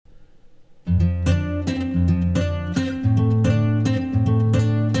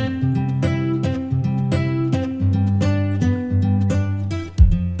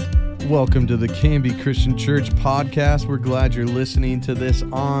Welcome to the Canby Christian Church podcast. We're glad you're listening to this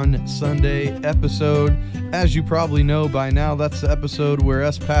on Sunday episode. As you probably know by now, that's the episode where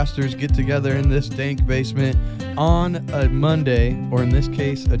us pastors get together in this dank basement on a Monday, or in this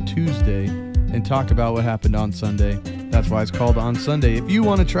case, a Tuesday, and talk about what happened on Sunday. That's why it's called On Sunday. If you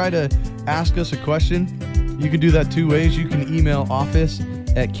want to try to ask us a question, you can do that two ways. You can email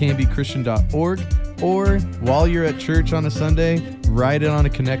office@canbychristian.org, or while you're at church on a Sunday, write it on a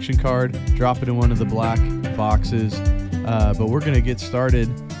connection card, drop it in one of the black boxes. But we're going to get started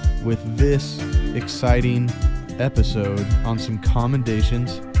with this exciting episode on some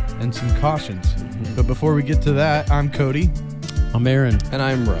commendations and some cautions. But before we get to that, I'm Cody. I'm Aaron. And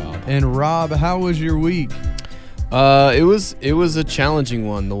I'm Rob. And Rob, how was your week? It was a challenging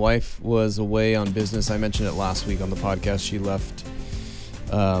one. The wife was away on business. I mentioned it last week on the podcast. She left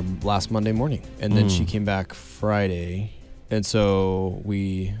last Monday morning, and then she came back Friday. And so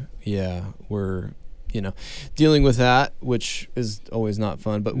we're, dealing with that, which is always not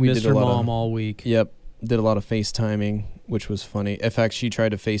fun. But we missed did a her lot mom all week. Yep, did a lot of FaceTiming, which was funny. In fact, she tried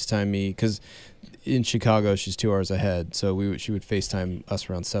to FaceTime me because in Chicago she's 2 hours ahead, so she would FaceTime us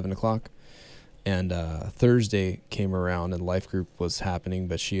around 7 o'clock. And Thursday came around and life group was happening,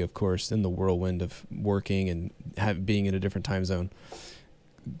 but she, of course, in the whirlwind of working and being in a different time zone,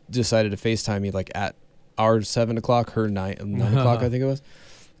 decided to FaceTime me like at our 7 o'clock, her 9 o'clock, I think it was,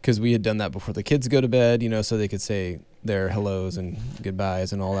 because we had done that before the kids go to bed, so they could say their hellos and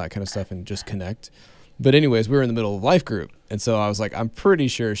goodbyes and all that kind of stuff and just connect. But anyways, we were in the middle of life group, and so I was like, I'm pretty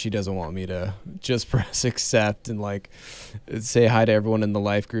sure she doesn't want me to just press accept and like say hi to everyone in the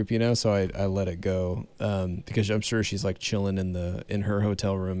life group, So I let it go because I'm sure she's like chilling in her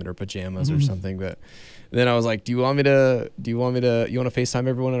hotel room in her pajamas or something. But then I was like, you want to FaceTime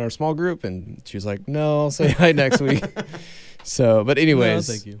everyone in our small group? And she was like, no, I'll say hi next week. So, but anyways,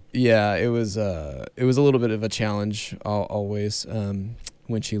 No, thank you. Yeah, it was a little bit of a challenge always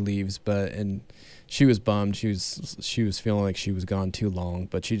when she leaves, and she was bummed. She was feeling like she was gone too long,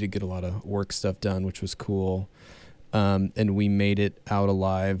 but she did get a lot of work stuff done, which was cool. And we made it out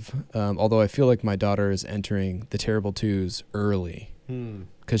alive. Although I feel like my daughter is entering the terrible twos early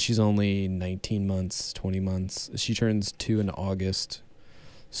because she's only 19 months, 20 months. She turns 2 in August.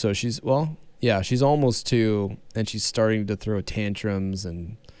 So she's almost 2, and she's starting to throw tantrums,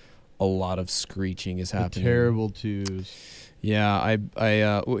 and a lot of screeching is happening. The terrible twos. Yeah,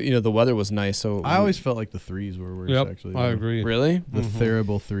 the weather was nice, so I always felt like the threes were worse, actually. I agree. Really? The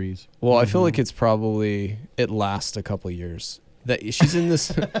terrible threes. Well, I feel like it lasts a couple years. That she's in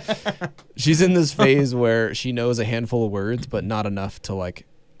this phase where she knows a handful of words, but not enough to like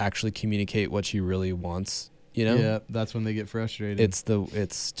actually communicate what she really wants. Yeah, that's when they get frustrated. It's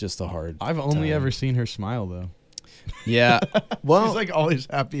just a hard. I've only time. ever seen her smile though. Yeah, well, she's like always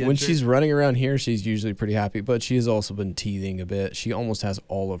happy. When she's running around here, she's usually pretty happy, but she has also been teething a bit. She almost has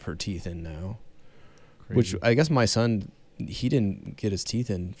all of her teeth in now. Crazy. Which I guess my son, he didn't get his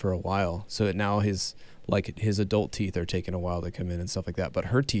teeth in for a while, so now his adult teeth are taking a while to come in and stuff like that. But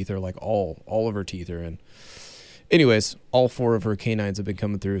her teeth are like all of her teeth are in. Anyways, all 4 of her canines have been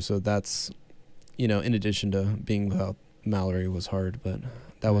coming through, so that's in addition to being without Mallory was hard, but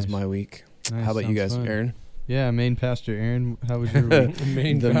that was my week. Nice. How about you guys, fun. Aaron? Yeah, main pastor Aaron, how was your week?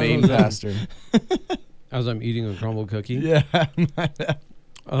 The main pastor. As I'm eating a crumble cookie. Yeah. What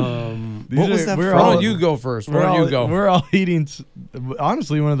was that we're from? all- You go first. Why don't you go? We're all eating,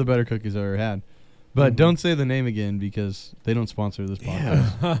 honestly, one of the better cookies I've ever had. But don't say the name again because they don't sponsor this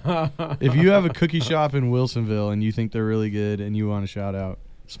podcast. If you have a cookie shop in Wilsonville and you think they're really good and you want a shout out,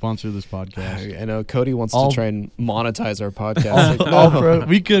 sponsor this podcast. I know Cody wants to try and monetize our podcast.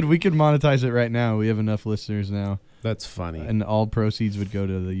 We could monetize it right now. We have enough listeners now. That's funny. And all proceeds would go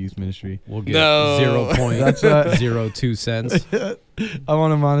to the youth ministry. We'll get That's 0.02 cents. I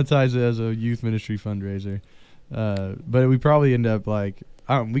want to monetize it as a youth ministry fundraiser. But we probably end up like,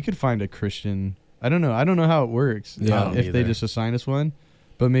 we could find a Christian. I don't know how it works. Yeah, if they just assign us one.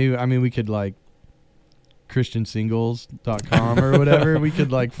 But maybe, we could like christiansingles.com or whatever. We could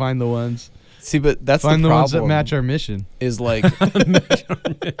like find the ones. See, but that's find the the problem. ones that match our mission. Is like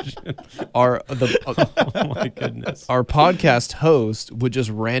oh my goodness. Our podcast host would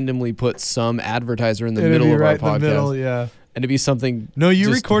just randomly put some advertiser in the middle of our podcast. In the middle, yeah. And it'd be something. No, you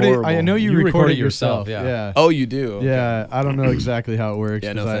just record horrible. it. I know you record it yourself. Yeah. Oh, you do? Okay. Yeah, I don't know exactly how it works.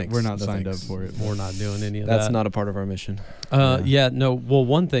 Yeah, no thanks. We're not No signed thanks. up for it. We're not doing any of that. That's not a part of our mission. Well,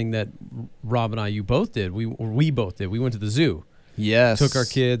 one thing that Rob and you both did, we both did. We went to the zoo. Yes. Took our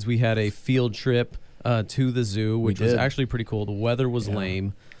kids. We had a field trip to the zoo, which was did. actually pretty cool. The weather was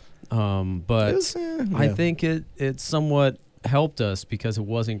lame, but It was, I think it somewhat helped us because it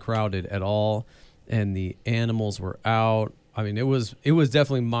wasn't crowded at all, and the animals were out. I mean, it was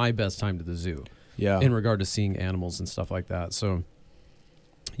definitely my best time to the zoo. Yeah. In regard to seeing animals and stuff like that. So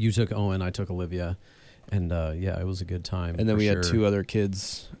you took Owen, I took Olivia, and it was a good time. And then we sure. had 2 other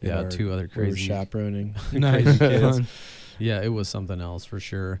kids. Yeah, 2 other We were crazy chaperoning. Nice kids. Yeah, it was something else for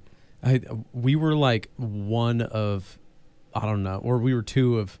sure. We were like one of, I don't know, or we were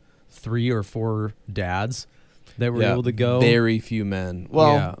 2 of 3 or 4 dads that were able to go. Very few men.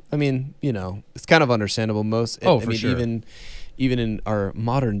 Well, Yeah. I mean, it's kind of understandable. For sure. Even in our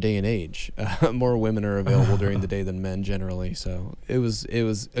modern day and age, more women are available during the day than men generally. So it was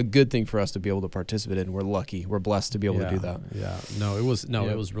a good thing for us to be able to participate in. We're lucky. We're blessed to be able to do that. Yeah. No, it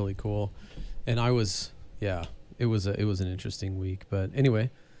was really cool. And it was an interesting week. But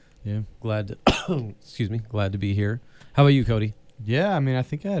anyway, glad to be here. How about you, Cody? Yeah, I mean, I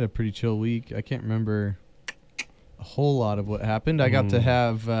think I had a pretty chill week. I can't remember a whole lot of what happened. I got to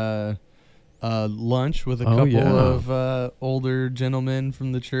have lunch with a couple of older gentlemen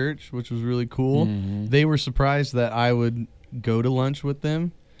from the church, which was really cool. Mm-hmm. They were surprised that I would go to lunch with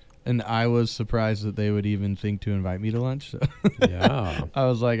them, and I was surprised that they would even think to invite me to lunch. So Yeah. I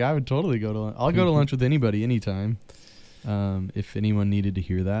was like, I would totally go to lunch. I'll go to lunch with anybody anytime. If anyone needed to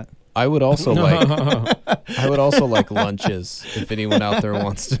hear that. I would also like lunches if anyone out there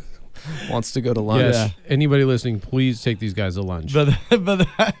wants to go to lunch. Yes. Yeah. Anybody listening, please take these guys to lunch. But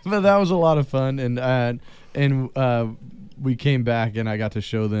that was a lot of fun, and we came back and I got to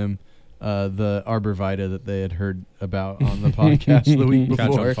show them the arborvitae that they had heard about on the podcast the week before.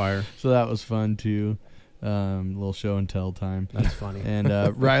 Catch on fire. So that was fun too. Little show and tell time. That's funny. And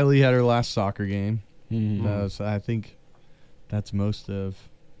Riley had her last soccer game. Mm-hmm. So I think that's most of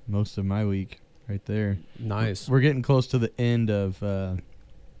my week right there. Nice. We're getting close to the end of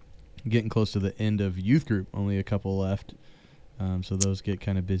youth group. Only a couple left. So those get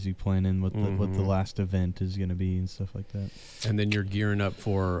kind of busy planning what the last event is going to be and stuff like that. And then you're gearing up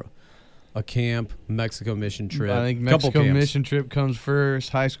for a camp, Mexico mission trip. I think Mexico mission trip comes first,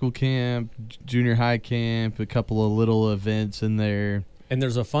 high school camp, junior high camp, a couple of little events in there. And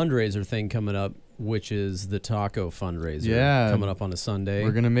there's a fundraiser thing coming up, which is the taco fundraiser. Yeah. Coming up on a Sunday.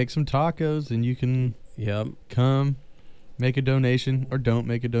 We're going to make some tacos, and you can come, make a donation, or don't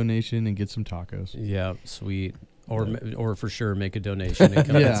make a donation and get some tacos. Yeah, sweet. Or for sure make a donation and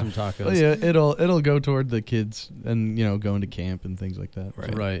come get some tacos. Well, yeah, it'll go toward the kids and going to camp and things like that.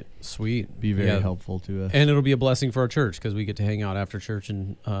 Right. Sweet. Be very helpful to us. And it'll be a blessing for our church because we get to hang out after church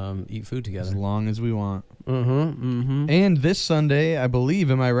and eat food together as long as we want. Mm-hmm. And this Sunday, I believe,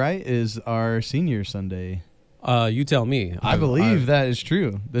 am I right, is our senior Sunday. You tell me. I believe that is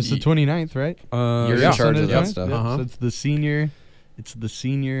true. This is the 29th, right? You're in charge of that stuff. So it's the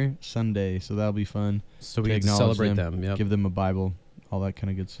senior Sunday, so that'll be fun. So we get to celebrate them. Give them a Bible, all that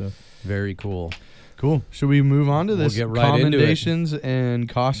kind of good stuff. Very cool. Cool. Should we move on to this? We'll get right commendations and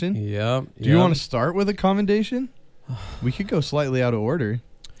caution? Yeah. Do you want to start with a commendation? We could go slightly out of order.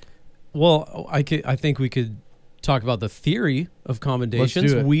 Well, I think we could talk about the theory of commendations.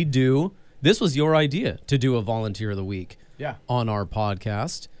 Let's do it. We do. This was your idea to do a volunteer of the week on our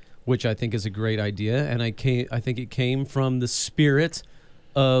podcast, which I think is a great idea. And I think it came from the spirit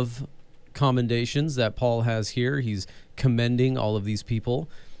of commendations that Paul has here. He's commending all of these people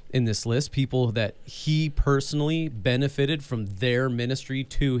in this list, people that he personally benefited from their ministry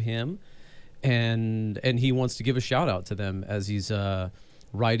to him. And he wants to give a shout out to them as he's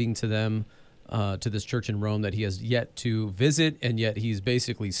writing to them, to this church in Rome that he has yet to visit. And yet he's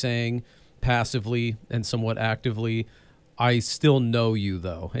basically saying passively and somewhat actively, I still know you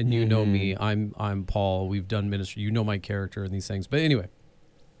though, and you know me. I'm Paul. We've done ministry. You know my character and these things. But anyway,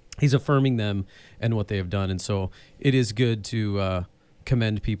 he's affirming them and what they have done, and so it is good to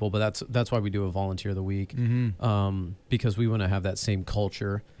commend people. But that's why we do a volunteer of the week, because we want to have that same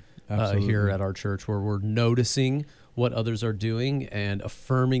culture here at our church where we're noticing what others are doing and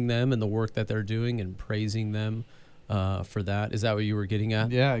affirming them and the work that they're doing and praising them. For that. Is that what you were getting at?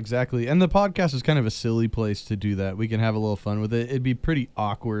 Yeah, exactly. And the podcast is kind of a silly place to do that. We can have a little fun with it. It'd be pretty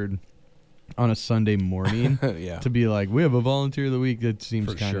awkward on a Sunday morning to be like, we have a volunteer of the week. That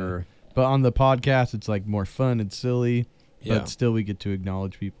seems kind of... Sure. But on the podcast, it's like more fun and silly, but still we get to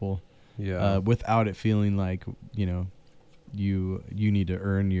acknowledge people without it feeling like, you need to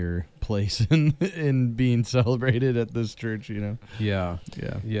earn your place in being celebrated at this church, Yeah.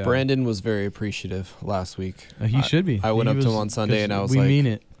 Brandon was very appreciative last week. He should be. I went up to him on Sunday and I was like, we mean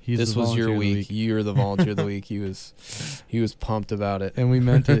it. This was your week. You're the volunteer of the week. He was pumped about it. And we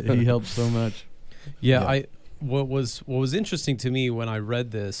meant it. He helped so much. Yeah. what was interesting to me when I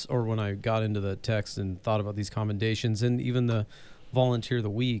read this, or when I got into the text and thought about these commendations and even the Volunteer of the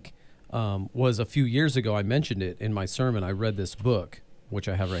Week, was a few years ago, I mentioned it in my sermon. I read this book, which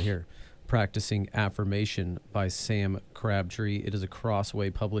I have right here, Practicing Affirmation by Sam Crabtree. It is a Crossway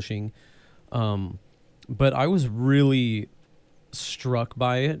Publishing. But I was really struck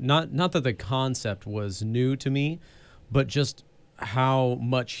by it. Not that the concept was new to me, but just how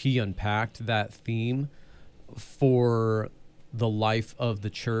much he unpacked that theme for the life of the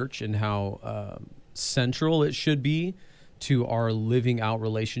church and how central it should be to our living out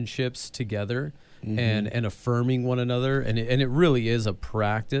relationships together and affirming one another. And it really is a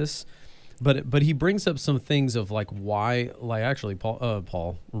practice. But he brings up some things of like why, like actually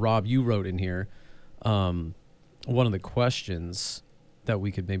Paul, Rob, you wrote in here, one of the questions that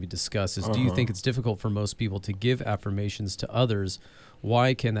we could maybe discuss is, do you think it's difficult for most people to give affirmations to others?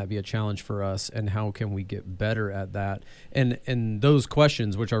 Why can that be a challenge for us, and how can we get better at that? And those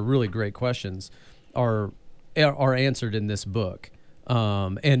questions, which are really great questions, are answered in this book,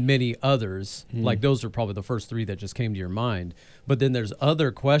 and many others. Like those are probably the first three that just came to your mind. But then there's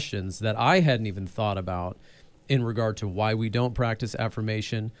other questions that I hadn't even thought about in regard to why we don't practice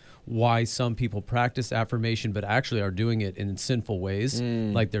affirmation, why some people practice affirmation but actually are doing it in sinful ways,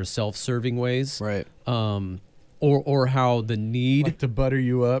 like they're self-serving ways, right? Or how the need, like to butter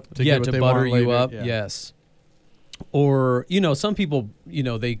you up, to butter you up, yes. Or some people,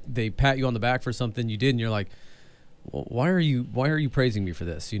 they pat you on the back for something you did, and you're like, well, why are you praising me for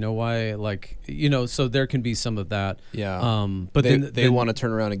this? Why, so there can be some of that. Yeah. But they want to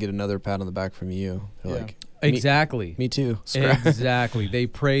turn around and get another pat on the back from you. They're like, exactly. Me too. Exactly. They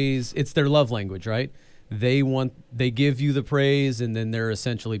praise. It's their love language, right? They give you the praise, and then they're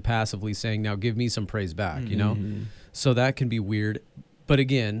essentially passively saying, now give me some praise back, So that can be weird. But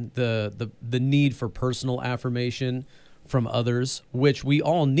again, the need for personal affirmation from others, which we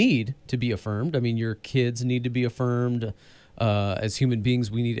all need to be affirmed. I mean, your kids need to be affirmed. As human beings,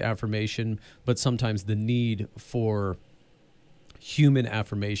 we need affirmation, but sometimes the need for human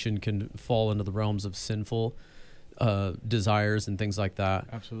affirmation can fall into the realms of sinful desires and things like that.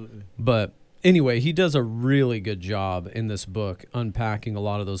 Absolutely. But anyway, he does a really good job in this book unpacking a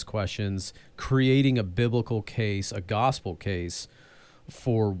lot of those questions, creating a biblical case, a gospel case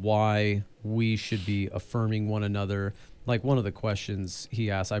for why we should be affirming one another. Like one of the questions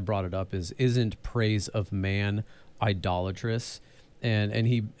he asked, I brought it up, is, isn't praise of man idolatrous? And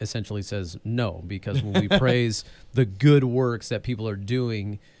he essentially says no, because when we praise the good works that people are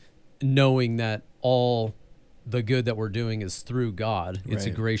doing, knowing that all the good that we're doing is through God, it's a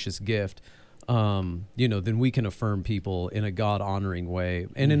gracious gift, then we can affirm people in a God-honoring way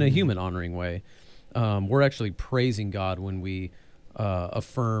and in a human-honoring way. We're actually praising God when we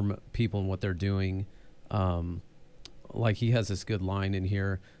affirm people and what they're doing. Like he has this good line in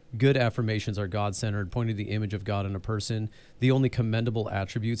here: good affirmations are God-centered, pointing to the image of God in a person. The only commendable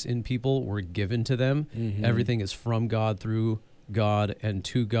attributes in people were given to them. Everything is from God, through God, and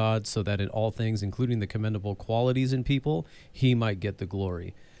to God, so that in all things, including the commendable qualities in people, he might get the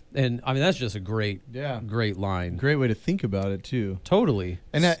glory. And I mean, that's just a great line. Great way to think about it too. Totally.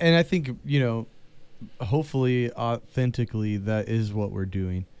 And I think, hopefully, authentically, that is what we're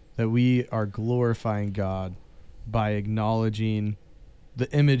doing. That we are glorifying God by acknowledging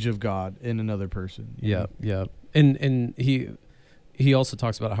the image of God in another person. Yeah. And he also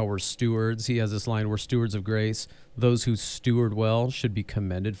talks about how we're stewards. He has this line: we're stewards of grace. Those who steward well should be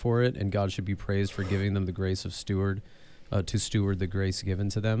commended for it, and God should be praised for giving them the grace of to steward the grace given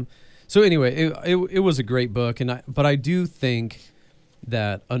to them. So anyway, it was a great book, but I do think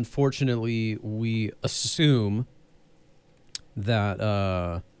that unfortunately we assume that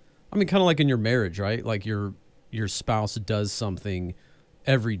kind of like in your marriage, right? Like your spouse does something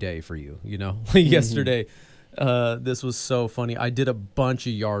every day for you. Yesterday, this was so funny. I did a bunch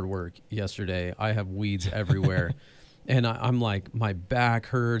of yard work yesterday. I have weeds everywhere, and I'm like, my back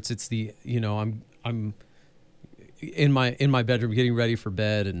hurts. It's I'm in my bedroom getting ready for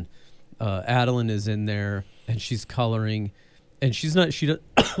bed, and Adeline is in there, and she's coloring, and she doesn't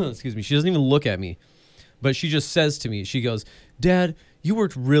even look at me, but she just says to me, she goes, "Dad, you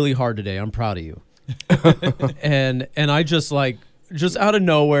worked really hard today. I'm proud of you." and I just out of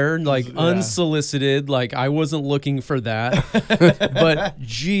nowhere, unsolicited, like I wasn't looking for that, but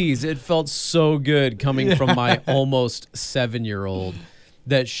geez, it felt so good coming from my almost 7-year-old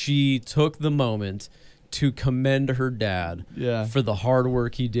that she took the moment to commend her dad for the hard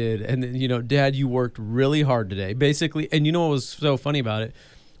work he did. And Dad, you worked really hard today, basically. And what was so funny about it?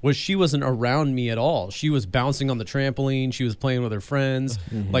 was she wasn't around me at all. She was bouncing on the trampoline. She was playing with her friends.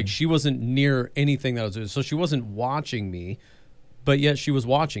 Like, she wasn't near anything that I was doing. So she wasn't watching me, but yet she was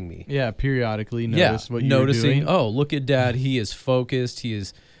watching me. Yeah, periodically notice what you're noticing, doing. oh, look at Dad. He is focused. He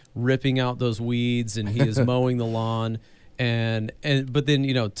is ripping out those weeds, and he is mowing the lawn. But then,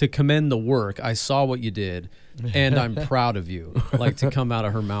 you know, to commend the work, I saw what you did, and I'm proud of you. Like, to come out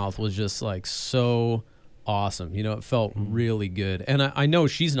of her mouth was just like so awesome. You know, it felt really good. And I know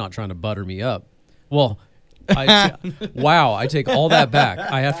she's not trying to butter me up. Well, wow, I take all that back.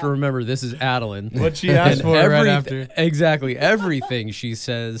 I have to remember this is Adeline. What she asked for right after. Exactly. Everything she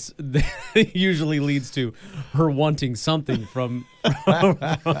says usually leads to her wanting something from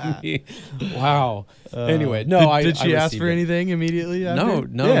me. Wow. Anyway, no, did she ask for anything immediately after?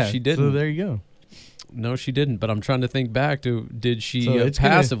 No, she didn't. So there you go. No, she didn't. But I'm trying to think back to, did she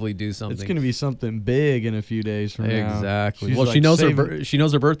passively do something? It's going to be something big in a few days from now. Exactly. Well, like she knows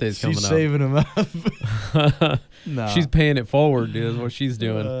her birthday's coming up. She's saving them up. No. She's paying it forward, dude. Is what she's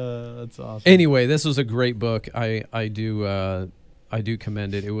doing. That's awesome. Anyway, this was a great book. I do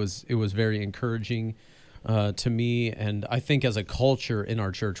commend it. It was very encouraging to me, and I think as a culture in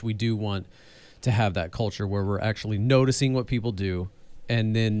our church, we do want to have that culture where we're actually noticing what people do,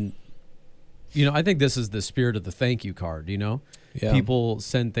 and then, you know, I think this is the spirit of the thank you card, you know? Yeah. People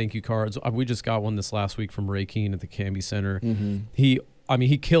send thank you cards. We just got one this last week from Ray Keene at the Canby Center. He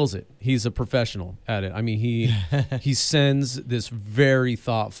kills it. He's a professional at it. I mean, he sends this very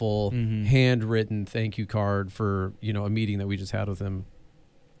thoughtful, handwritten thank you card for, you know, a meeting that we just had with him,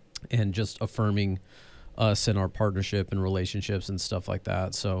 and just affirming us and our partnership and relationships and stuff like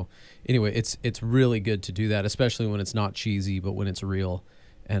that. So anyway, it's really good to do that, especially when it's not cheesy, but when it's real.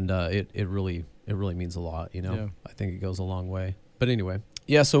 And it really means a lot, you know. Yeah. I think it goes a long way. But anyway.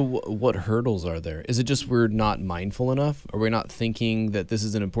 Yeah, so what hurdles are there? Is it just we're not mindful enough? Are we not thinking that this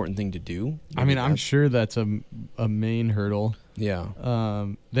is an important thing to do? I mean, I'm sure that's a main hurdle. Yeah.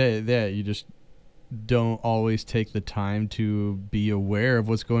 That you just don't always take the time to be aware of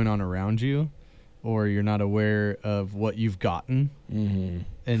what's going on around you, or you're not aware of what you've gotten.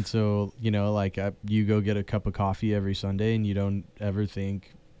 And so, you know, like you go get a cup of coffee every Sunday and you don't ever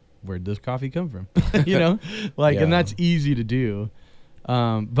think, where'd this coffee come from? You know, like, and that's easy to do.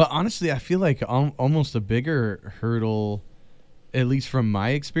 But honestly, I feel like almost a bigger hurdle, at least from my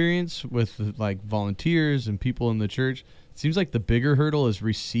experience with like volunteers and people in the church, it seems like the bigger hurdle is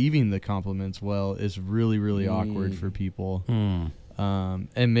receiving the compliments well is really, really awkward for people.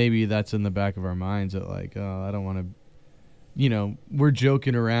 And maybe that's in the back of our minds that like, oh, I don't want to, you know, we're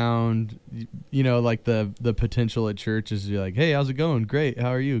joking around, you know, like the potential at church is like, hey, how's it going? Great. How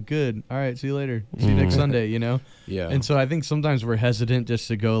are you? Good. All right. See you later. See you next Sunday, you know? Yeah. And so I think sometimes we're hesitant just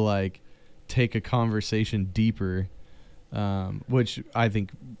to go like take a conversation deeper, which I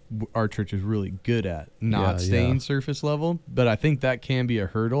think our church is really good at, not staying surface level. But I think that can be a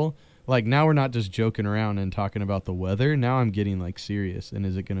hurdle. Like, now we're not just joking around and talking about the weather. Now I'm getting like serious. And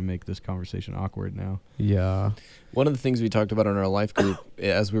is it going to make this conversation awkward now? Yeah. One of the things we talked about in our life group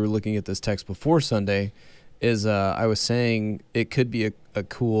as we were looking at this text before Sunday is I was saying it could be a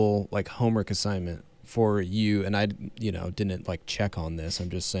cool like homework assignment for you. And I, you know, didn't like check on this. I'm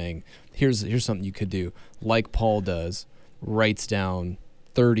just saying, here's something you could do. Like Paul does, writes down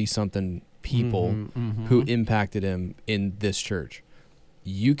 30-something people who impacted him in this church.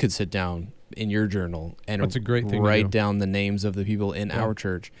 You could sit down in your journal and That's a great thing write down the names of the people in our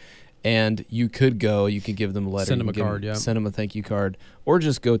church. And you could give them a letter. Send them a card, Send them a thank you card. Or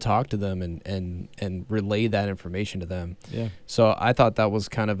just go talk to them and relay that information to them. Yeah. So I thought that was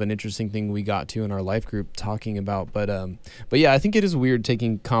kind of an interesting thing we got to in our life group talking about. But yeah, I think it is weird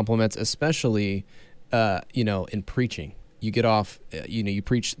taking compliments, especially, you know, in preaching. You get off, you know, you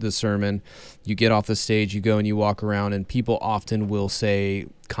preach the sermon, you get off the stage, you go and you walk around, and people often will say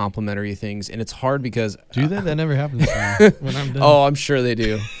complimentary things, and it's hard because... Do that? That never happens to me when I'm done. Oh, I'm sure they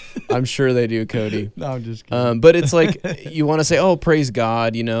do. I'm sure they do, Cody. No, I'm just kidding. But it's like, you want to say, oh, praise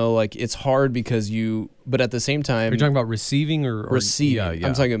God, you know, like it's hard because but at the same time... You're talking about receiving or receiving. Yeah.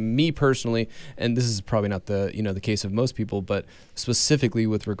 I'm talking about me personally, and this is probably not the, you know, the case of most people, but specifically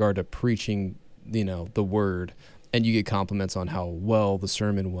with regard to preaching, you know, the word. And you get compliments on how good the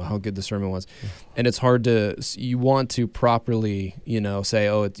sermon was. And it's hard you want to properly, you know, say,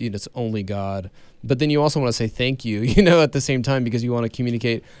 oh, it's only God. But then you also want to say thank you, you know, at the same time, because you want to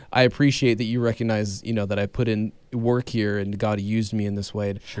communicate, I appreciate that you recognize, you know, that I put in work here and God used me in this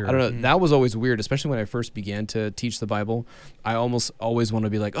way. Sure. I don't know. That was always weird, especially when I first began to teach the Bible. I almost always want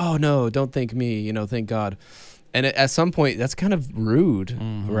to be like, oh, no, don't thank me, you know, thank God. And at some point, that's kind of rude,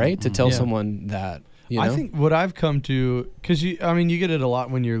 right, to tell someone that. You know? I think what I've come to, because you get it a lot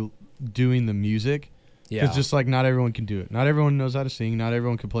when you're doing the music. Yeah. Because just like not everyone can do it. Not everyone knows how to sing. Not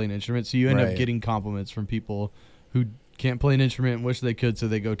everyone can play an instrument. So you end up getting compliments from people who can't play an instrument and wish they could, so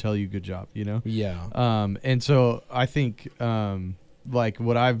they go tell you good job, you know? Yeah. And so I think like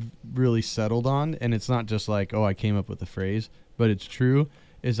what I've really settled on, and it's not just like, oh, I came up with a phrase, but it's true,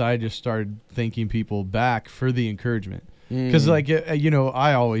 is I just started thanking people back for the encouragement. Because like,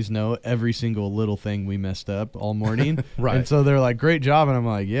 I always know every single little thing we messed up all morning. Right. And so they're like, great job. And I'm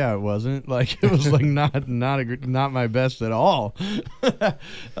like, yeah, it wasn't. Like, it was like not my best at all.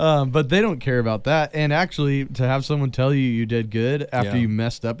 But they don't care about that. And actually, to have someone tell you did good after you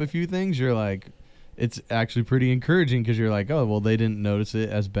messed up a few things, you're like, it's actually pretty encouraging, because you're like, oh, well, they didn't notice it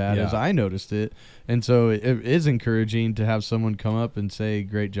as bad as I noticed it. And so it is encouraging to have someone come up and say,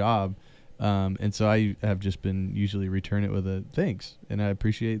 great job. And so I have just been usually return it with a thanks, and I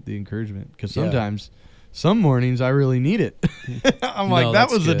appreciate the encouragement, because sometimes, some mornings I really need it. I'm like, that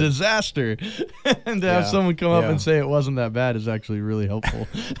was a disaster. And to have someone come up and say it wasn't that bad is actually really helpful.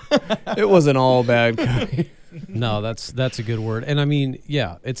 It wasn't all bad. No, that's a good word. And I mean,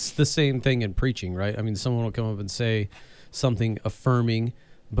 yeah, it's the same thing in preaching, right? I mean, someone will come up and say something affirming,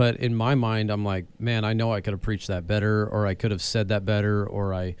 but in my mind, I'm like, man, I know I could have preached that better, or I could have said that better,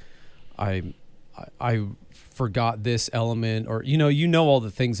 or I forgot this element, or you know all the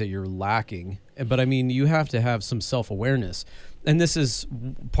things that you're lacking. But I mean, you have to have some self-awareness, and this is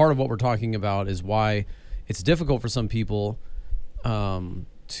part of what we're talking about, is why it's difficult for some people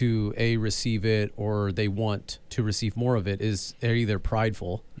to receive it, or they want to receive more of it. Is they're either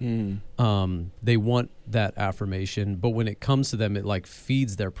prideful, they want that affirmation, but when it comes to them, it like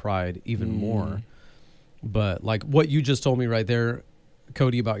feeds their pride even more. But like what you just told me right there,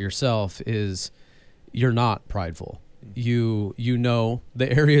 Cody, about yourself, is you're not prideful. You know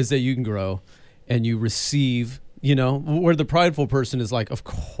the areas that you can grow, and you receive, where the prideful person is like, of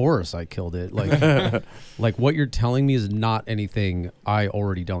course I killed it. Like, like what you're telling me is not anything I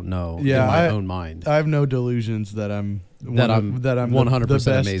already don't know in my own mind. I have no delusions that I'm 100% the best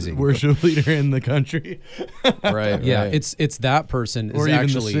amazing worship leader in the country. Right. Yeah. It's that person, or is even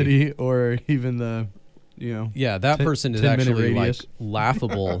actually the city, or even the, that person is actually like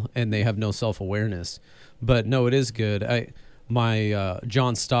laughable, and they have no self-awareness. But no, it is good. My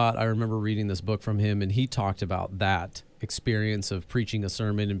John Stott, I remember reading this book from him, and he talked about that experience of preaching a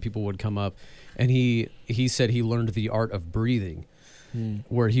sermon, and people would come up, and he said he learned the art of breathing,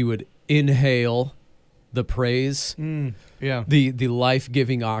 where he would inhale the praise, the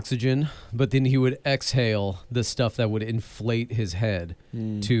life-giving oxygen, but then he would exhale the stuff that would inflate his head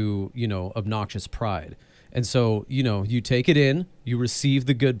to, obnoxious pride. And so, you take it in, you receive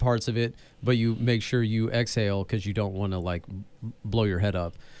the good parts of it, but you make sure you exhale, because you don't want to like blow your head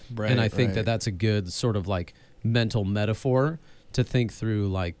up. Right, and I think that that's a good sort of like mental metaphor to think through,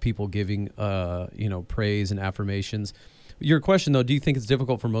 like people giving, praise and affirmations. Your question though, do you think it's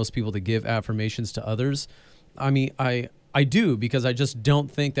difficult for most people to give affirmations to others? I mean, I do, because I just don't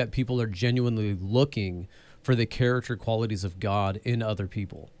think that people are genuinely looking for the character qualities of God in other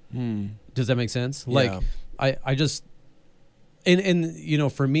people. Does that make sense? Yeah. Like, I just,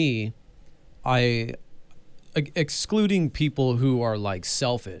 and for me, excluding people who are like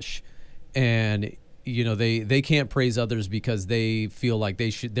selfish, and they can't praise others because they feel like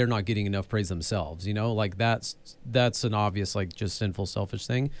they're not getting enough praise themselves. Like that's an obvious like just sinful, selfish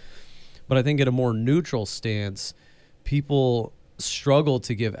thing. But I think at a more neutral stance, people struggle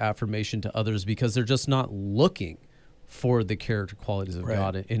to give affirmation to others because they're just not looking for the character qualities of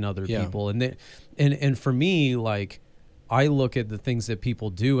God in other people. And for me, like, I look at the things that people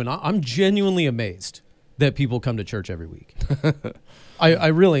do, and I'm genuinely amazed that people come to church every week. I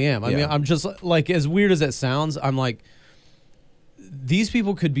really am. I mean, I'm just like, as weird as that sounds, I'm like, these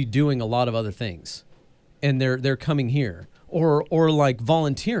people could be doing a lot of other things, and they're coming here, or like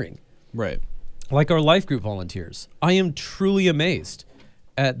volunteering. Right. Like our life group volunteers. I am truly amazed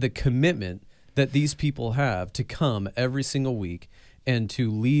at the commitment that these people have to come every single week and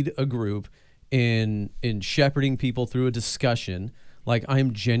to lead a group in shepherding people through a discussion. Like,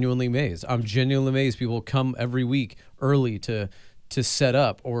 I'm genuinely amazed. I'm genuinely amazed people come every week early to set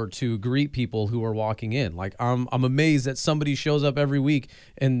up or to greet people who are walking in. Like, I'm amazed that somebody shows up every week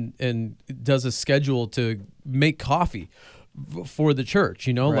and does a schedule to make coffee for the church,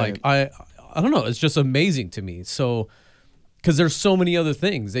 Right. Like, I don't know, it's just amazing to me. So, because there's so many other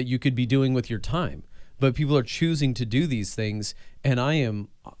things that you could be doing with your time, but people are choosing to do these things, and I am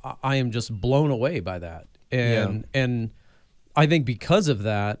just blown away by that. And I think because of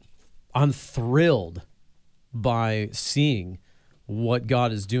that, I'm thrilled by seeing what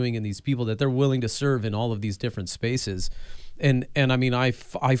God is doing in these people, that they're willing to serve in all of these different spaces. And I mean, I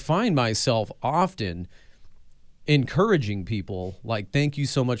find myself often encouraging people, like, thank you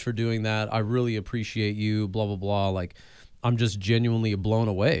so much for doing that. I really appreciate you, blah, blah, blah. Like, I'm just genuinely blown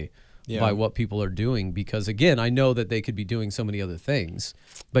away by what people are doing, because again, I know that they could be doing so many other things,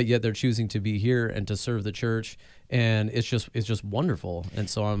 but yet they're choosing to be here and to serve the church. And it's just wonderful. And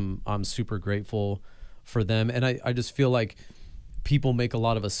so I'm super grateful for them. And I just feel like people make a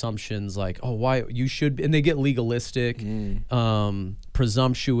lot of assumptions, like, oh, why you should, and they get legalistic,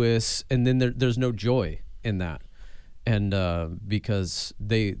 presumptuous, and then there's no joy in that. And because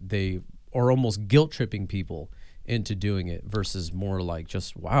they are almost guilt tripping people into doing it, versus more like,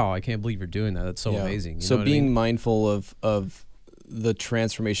 just, wow, I can't believe you're doing that. That's so amazing. You so know being I mean? mindful of the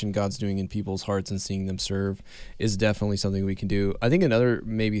transformation God's doing in people's hearts and seeing them serve is definitely something we can do. I think another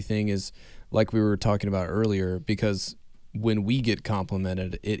maybe thing is, like we were talking about earlier, because when we get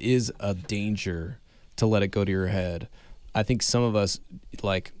complimented, it is a danger to let it go to your head. I think some of us,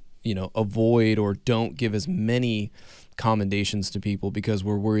 like, avoid or don't give as many commendations to people because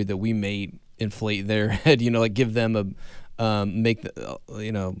we're worried that we may inflate their head, like give them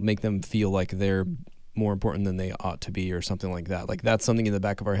make them feel like they're more important than they ought to be, or something like that. Like, that's something in the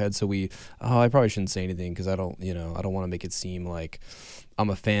back of our head. So I probably shouldn't say anything because I don't want to make it seem like I'm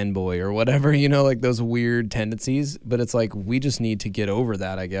a fanboy or whatever, like those weird tendencies. But it's like, we just need to get over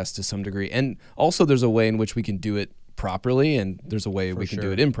that, I guess, to some degree. And also there's a way in which we can do it properly, and there's a way we can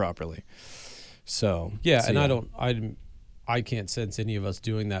do it improperly. So I can't sense any of us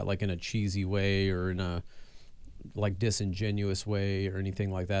doing that like in a cheesy way or in a like disingenuous way or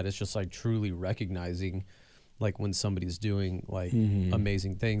anything like that. It's just like truly recognizing like when somebody's doing like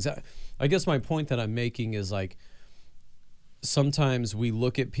amazing things. I guess my point that I'm making is, like, sometimes we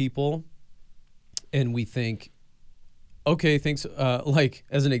look at people and we think, okay, thanks. Like,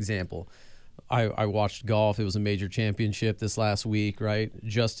 as an example, I watched golf. It was a major championship this last week, right?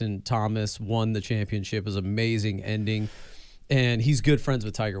 Justin Thomas won the championship. It was an amazing ending. And he's good friends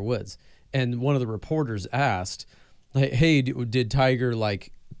with Tiger Woods. And one of the reporters asked, like, hey, did Tiger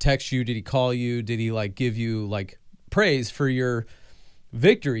like text you? Did he call you? Did he like give you like praise for your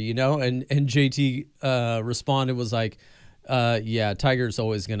victory, And JT responded, was like, yeah, Tiger's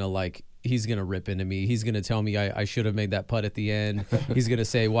always going to like, he's going to rip into me. He's going to tell me I should have made that putt at the end. He's going to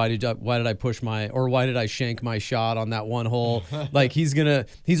say, why did I push why did I shank my shot on that one hole? Like, he's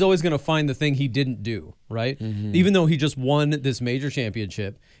always going to find the thing he didn't do, right? Mm-hmm. Even though he just won this major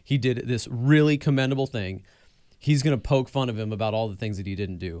championship, he did this really commendable thing. He's going to poke fun of him about all the things that he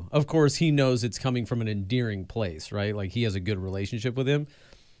didn't do. Of course, he knows it's coming from an endearing place, right? Like, he has a good relationship with him,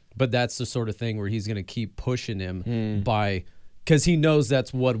 but that's the sort of thing where he's going to keep pushing him because he knows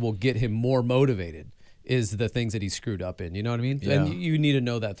that's what will get him more motivated, is the things that he screwed up in. You know what I mean? Yeah. And you need to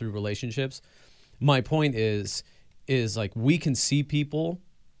know that through relationships. My point is like, we can see people.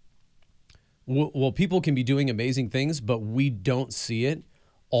 Well, people can be doing amazing things, but we don't see it.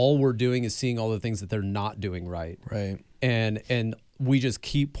 All we're doing is seeing all the things that they're not doing right. Right. And we just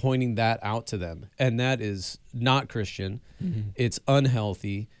keep pointing that out to them. And that is not Christian. Mm-hmm. It's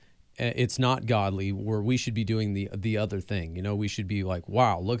unhealthy. It's not godly, where we should be doing the other thing. We should be like,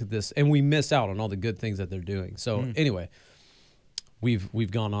 wow, look at this. And we miss out on all the good things that they're doing. So anyway,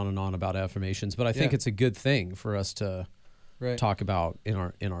 we've gone on and on about affirmations, but I think it's a good thing for us to talk about in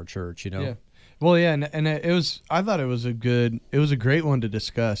our church, Yeah. Well, yeah, and I thought it was a great one to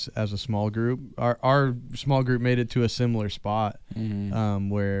discuss as a small group. Our small group made it to a similar spot,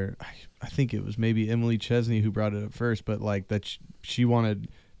 where I think it was maybe Emily Chesney who brought it up first, but like that she wanted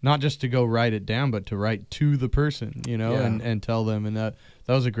not just to go write it down, but to write to the person, and tell them. And that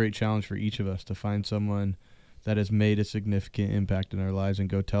was a great challenge for each of us, to find someone that has made a significant impact in our lives and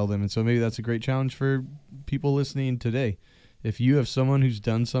go tell them. And so maybe that's a great challenge for people listening today. If you have someone who's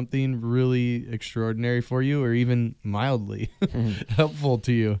done something really extraordinary for you, or even mildly helpful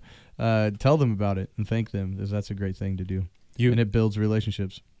to you, tell them about it and thank them, because that's a great thing to do. And it builds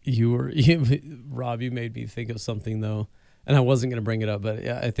relationships. Rob, you made me think of something, though, and I wasn't going to bring it up, but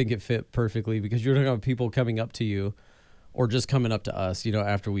I think it fit perfectly, because you're talking about people coming up to you, or just coming up to us,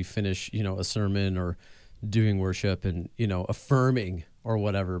 after we finish, a sermon or doing worship, and, affirming or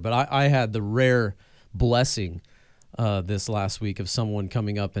whatever. But I had the rare blessing this last week of someone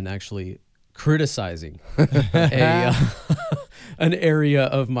coming up and actually criticizing an area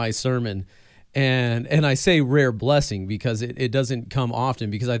of my sermon. And I say rare blessing because it doesn't come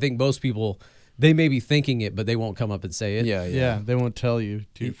often, because I think most people they may be thinking it, but they won't come up and say it. Yeah, they won't tell you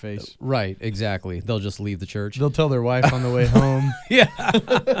to your face. Right, exactly. They'll just leave the church. They'll tell their wife on the way home. Yeah.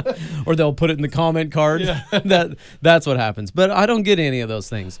 Or they'll put it in the comment card. Yeah. That's what happens. But I don't get any of those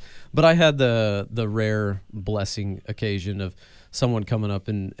things. But I had the rare blessing occasion of someone coming up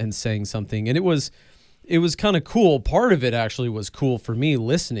and saying something, and it was kind of cool. Part of it actually was cool for me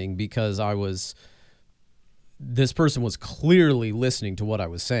listening, because this person was clearly listening to what I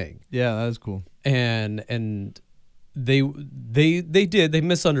was saying. Yeah, that was cool. And they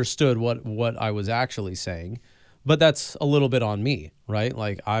misunderstood what I was actually saying, but that's a little bit on me, right?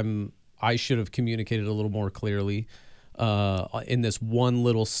 Like I should have communicated a little more clearly in this one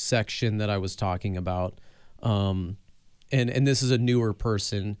little section that I was talking about. And this is a newer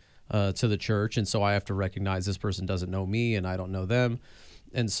person to the church, and so I have to recognize this person doesn't know me and I don't know them.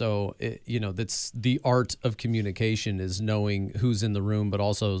 And so, that's the art of communication, is knowing who's in the room, but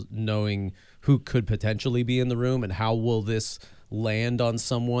also knowing who could potentially be in the room and how will this land on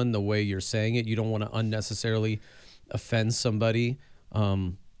someone the way you're saying it. You don't want to unnecessarily offend somebody,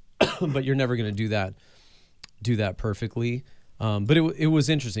 but you're never going to do that perfectly. But it was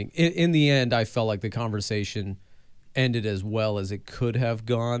interesting. In the end, I felt like the conversation ended as well as it could have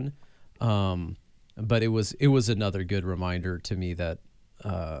gone. But it was another good reminder to me that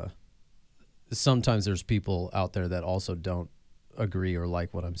sometimes there's people out there that also don't agree or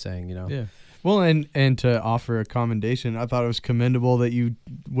like what I'm saying, Yeah. Well, and to offer a commendation, I thought it was commendable that you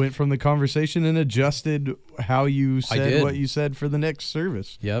went from the conversation and adjusted how you said what you said for the next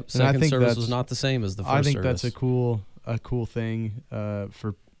service. Yep. Second service was not the same as the first service. I think that's a cool thing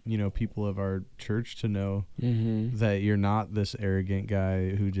for people of our church to know, that you're not this arrogant guy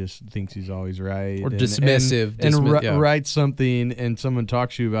who just thinks he's always right or dismissive and writes something and someone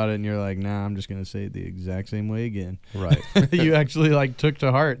talks to you about it and you're like, nah, I'm just gonna say it the exact same way again. Right. You actually took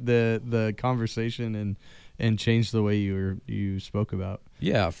to heart the conversation and changed the way you spoke about.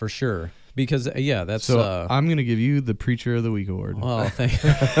 Yeah, for sure. Because that's so. I'm gonna give you the Preacher of the Week award. Oh, thank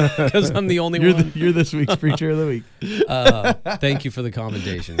you, because I'm the only one. You're this week's Preacher of the Week. Thank you for the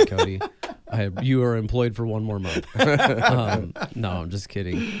commendation, Cody. You are employed for one more month. No, I'm just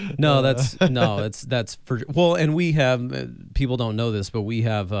kidding. No, that's for well. And we have people don't know this, but we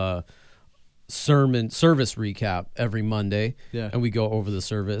have a sermon service recap every Monday. Yeah, and we go over the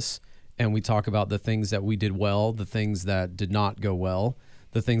service and we talk about the things that we did well, the things that did not go well,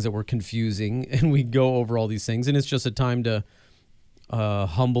 the things that were confusing, and we go over all these things. And it's just a time to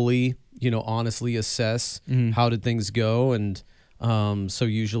humbly, honestly assess how did things go. And so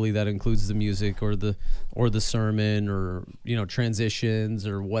usually that includes the music or the sermon or, transitions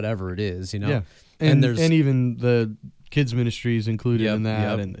or whatever it is, Yeah. And even the kids ministry is included in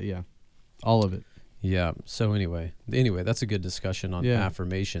that. And all of it. Yeah. So anyway, that's a good discussion on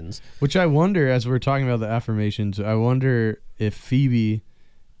affirmations. Which I wonder, as we're talking about the affirmations, I wonder if Phoebe,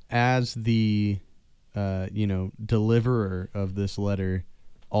 as the deliverer of this letter,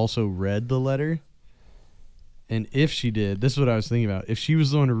 also read the letter. And if she did, this is what I was thinking about. If she was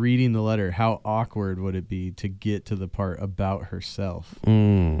the one reading the letter, how awkward would it be to get to the part about herself,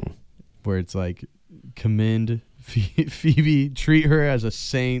 where it's like, commend Phoebe, treat her as a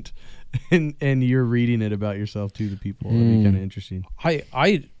saint, and you're reading it about yourself to the people. That'd be kind of interesting.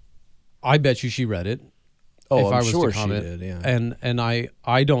 I bet you she read it. Oh, if I'm I was sure to comment. she did, yeah. And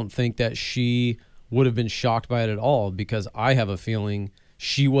I don't think that she would have been shocked by it at all, because I have a feeling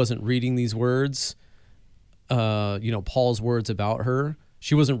she wasn't reading these words, Paul's words about her.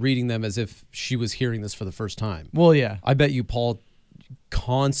 She wasn't reading them as if she was hearing this for the first time. Well, yeah. I bet you Paul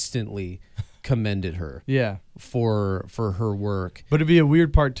constantly commended her. Yeah. For her work. But it'd be a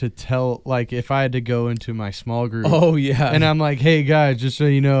weird part to tell, like if I had to go into my small group. Oh, yeah. And I'm like, hey guys, just so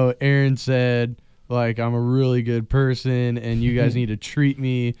you know, Aaron said, like, I'm a really good person and you guys need to treat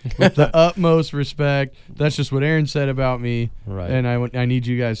me with the utmost respect. That's just what Aaron said about me. Right. And I need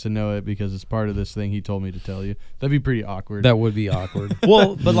you guys to know it because it's part of this thing he told me to tell you. That'd be pretty awkward. That would be awkward.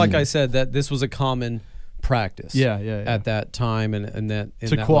 Well, but like I said, that this was a common practice. Yeah. At that time and that in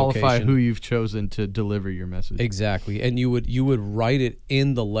to that qualify location. Who you've chosen to deliver your message. Exactly. And you would write it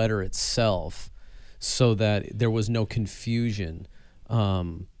in the letter itself so that there was no confusion.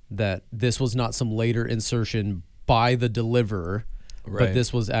 That this was not some later insertion by the deliverer, but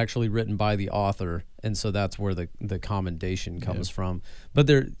this was actually written by the author, and so that's where the commendation comes from.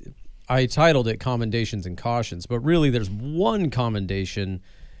 But I titled it Commendations and Cautions, but really there's one commendation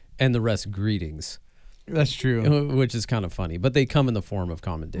and the rest greetings. That's true. Which is kind of funny, but they come in the form of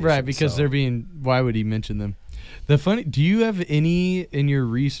commendation. Right, because they're being, why would he mention them? Do you have any in your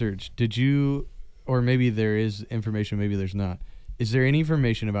research, or maybe there is information, maybe there's not, is there any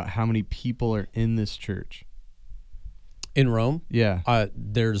information about how many people are in this church? In Rome? Yeah.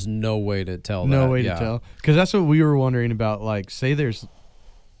 There's no way to tell No that. way to tell? Because that's what we were wondering about. Like, say there's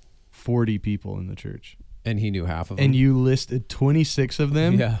 40 people in the church. And he knew half of them. And you listed 26 of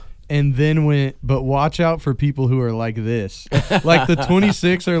them. Yeah. And then went, but watch out for people who are like this. Like the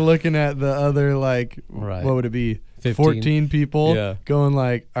 26 are looking at the other, like, Right. What would it be? 15. 14 people Yeah. going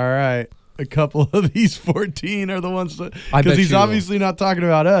like, all right, a couple of these 14 are the ones that, I bet because he's you- obviously not talking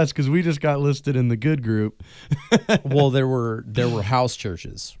about us because we just got listed in the good group. Well, there were house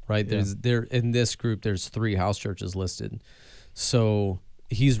churches, right? Yeah. There in this group there's 3 house churches listed. So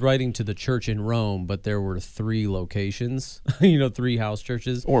he's writing to the church in Rome, but there were 3 locations, 3 house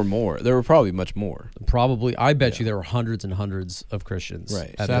churches. Or more. There were probably much more. Probably, I bet you there were hundreds and hundreds of Christians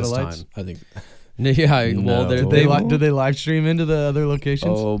Right. at Satellites? this time. I think. Yeah, well, No. Did they live stream into the other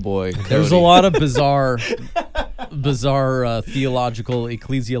locations? Oh boy. there's a Cody. lot of bizarre theological,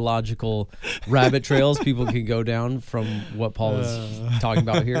 ecclesiological rabbit trails people can go down from what Paul is talking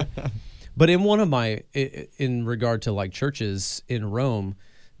about here. But in one of in regard to like churches in Rome,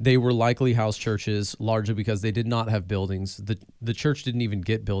 they were likely house churches largely because they did not have buildings. The church didn't even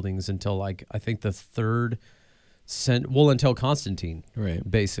get buildings until like I think the 3rd until Constantine, Right.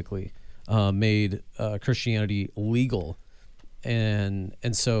 basically made Christianity legal, and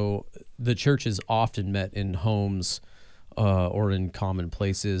so the church is often met in homes or in common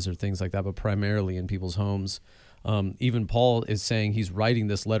places or things like that, but primarily in people's homes. Even Paul is saying he's writing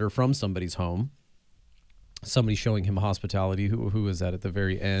this letter from somebody's home. Somebody showing him hospitality. Who is that at the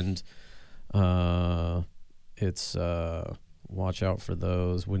very end? It's watch out for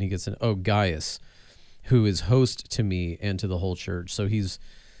those when he gets in. Oh, Gaius, who is host to me and to the whole church. So he's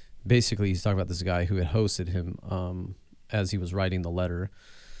talking about this guy who had hosted him as he was writing the letter.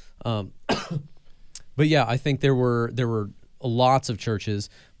 But yeah, I think there were lots of churches.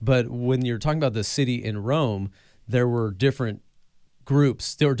 But when you're talking about the city in Rome, there were different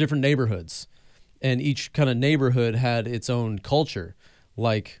groups. There were different neighborhoods. And each kind of neighborhood had its own culture.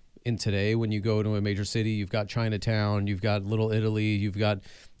 Like in today, when you go to a major city, you've got Chinatown, you've got Little Italy, you've got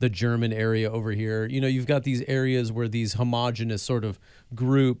the German area over here. You've got these areas where these homogenous sort of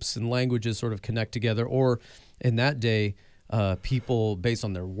groups and languages sort of connect together. Or in that day, people based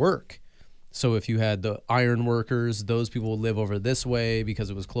on their work. So if you had the iron workers, those people would live over this way because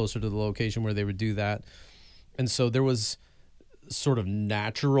it was closer to the location where they would do that. And so there was sort of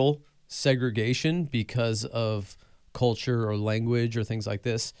natural segregation because of culture or language or things like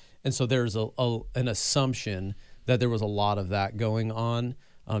this. And so there's an assumption that there was a lot of that going on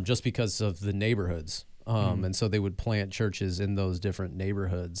just because of the neighborhoods. And so they would plant churches in those different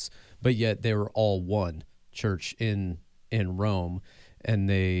neighborhoods, but yet they were all one church in Rome. And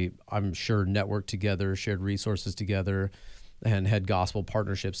they, I'm sure, networked together, shared resources together, and had gospel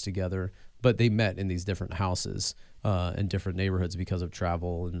partnerships together. But they met in these different houses in different neighborhoods because of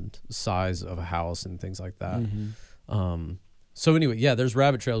travel and size of a house and things like that. Mm-hmm. So anyway, yeah, there's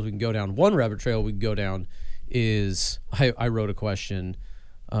rabbit trails we can go down. One rabbit trail we can go down is, I wrote a question.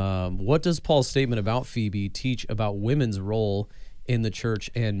 What does Paul's statement about Phoebe teach about women's role in the church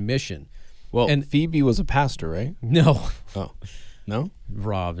and mission? Well, And Phoebe was a pastor, right? no. Oh, no?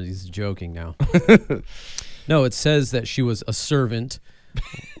 Rob, he's joking now. No, it says that she was a servant,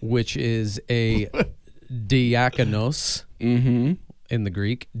 which is a diakonos Mm-hmm. in the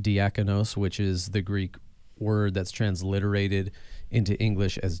Greek. Diakonos, which is the Greek word that's transliterated into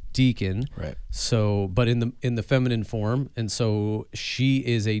English as deacon. Right. So, but in the feminine form, and so she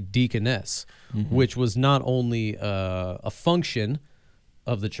is a deaconess, which was not only a function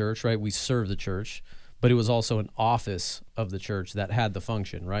of the church, right? We serve the church, but it was also an office of the church that had the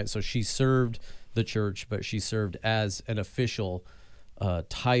function, right? So she served the church, but she served as an official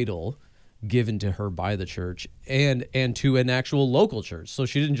title given to her by the church and to an actual local church. So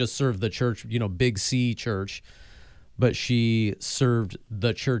she didn't just serve the church, big C church, but she served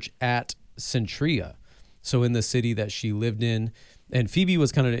the church at Centria. So in the city that she lived in. And Phoebe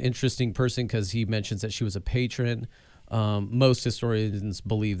was kind of an interesting person because he mentions that she was a patron. Most historians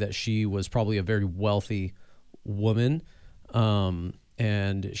believe that she was probably a very wealthy woman,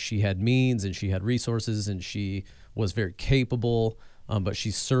 and she had means and she had resources and she was very capable, but she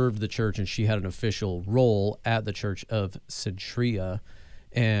served the church and she had an official role at the church of Centria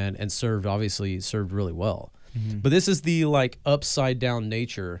and served really well. Mm-hmm. But this is the like upside down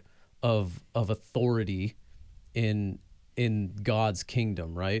nature of authority in God's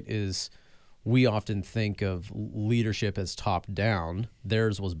kingdom, right? Is we often think of leadership as top down.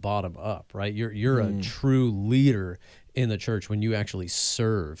 Theirs was bottom up, right? You're a true leader in the church when you actually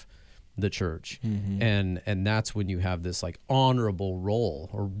serve the church. And that's when you have this like honorable role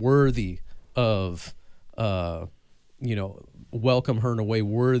or worthy of, welcome her in a way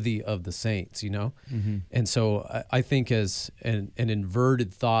worthy of the saints, And so I think as an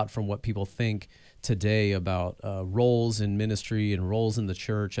inverted thought from what people think today about roles in ministry and roles in the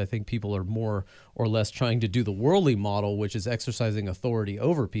church, I think people are more or less trying to do the worldly model, which is exercising authority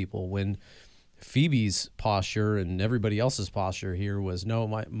over people, when Phoebe's posture and everybody else's posture here was, no,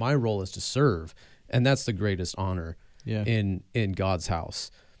 my role is to serve, and that's the greatest honor in God's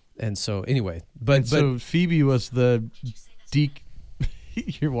house. And so anyway, but so Phoebe was the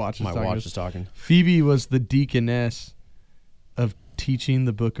your watch is my talking. watch is talking. Phoebe was the deaconess of teaching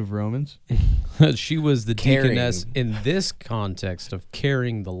the book of Romans. She was the deaconess in this context of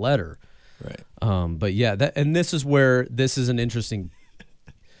carrying the letter. Right. But yeah, this is where this is an interesting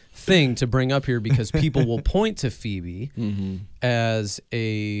thing to bring up here, because people will point to Phoebe as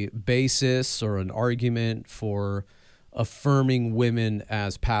a basis or an argument for affirming women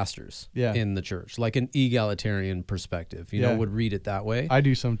as pastors in the church, like an egalitarian perspective, would read it that way. I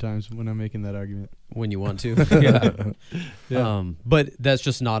do sometimes when I'm making that argument. When you want to. But that's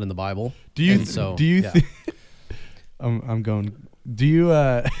just not in the Bible. Do you I'm going, do you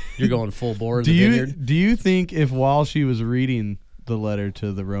you're going full bore do you think if while she was reading the letter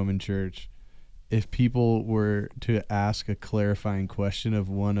to the Roman church, if people were to ask a clarifying question of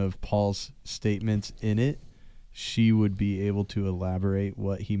one of Paul's statements in it, she would be able to elaborate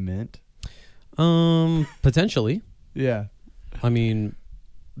what he meant? Potentially. Yeah. I mean,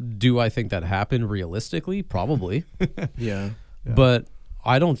 do I think that happened realistically? Probably. Yeah. But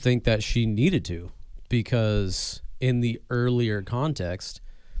I don't think that she needed to, because in the earlier context,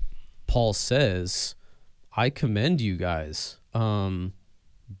 Paul says, I commend you guys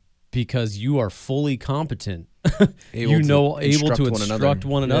because you are fully competent, able to instruct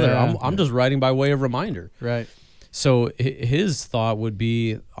one another. Yeah. I'm just writing by way of reminder. Right. So his thought would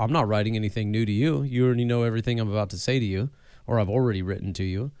be, I'm not writing anything new to you. You already know everything I'm about to say to you, or I've already written to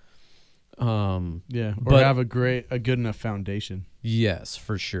you. Or have a good enough foundation. Yes,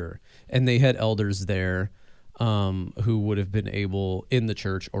 for sure. And they had elders there who would have been able in the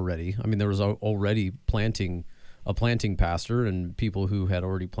church already. I mean, there was already a planting pastor and people who had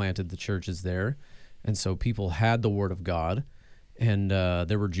already planted the churches there. And so people had the word of God, and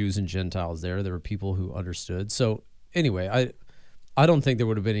there were Jews and Gentiles there. There were people who understood. So anyway, I don't think there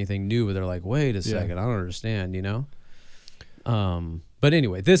would have been anything new where they're like, wait a second, I don't understand, But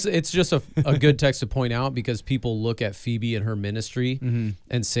anyway, it's just a good text to point out, because people look at Phoebe and her ministry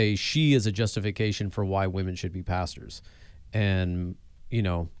and say she is a justification for why women should be pastors. And,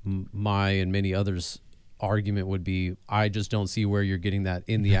 my and many others' argument would be, I just don't see where you're getting that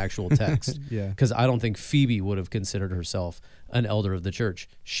in the actual text. Because I don't think Phoebe would have considered herself an elder of the church.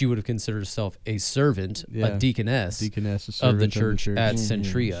 She would have considered herself a servant, a deaconess of the church at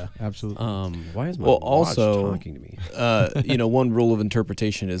Centria. Absolutely. Why is my watch talking to me? One rule of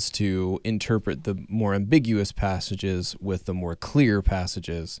interpretation is to interpret the more ambiguous passages with the more clear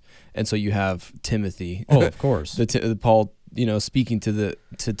passages. And so you have Timothy. Oh, of course. Paul, speaking to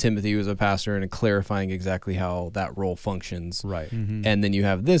Timothy, who was a pastor, and clarifying exactly how that role functions. Right. And then you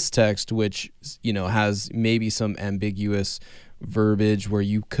have this text, which, has maybe some ambiguous verbiage where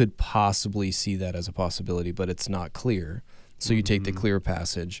you could possibly see that as a possibility, but it's not clear. So you take the clear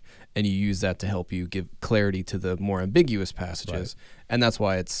passage and you use that to help you give clarity to the more ambiguous passages. Right. And that's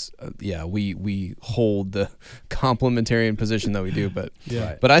why it's, we hold the complementarian position that we do. But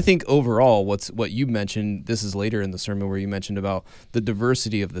but I think overall, what you mentioned, this is later in the sermon where you mentioned about the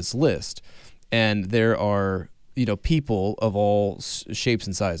diversity of this list. And there are, people of all shapes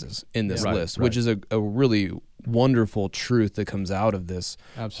and sizes in this list, which is a really wonderful truth that comes out of this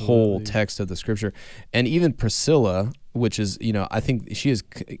whole text of the scripture. And even Priscilla, which is, I think she is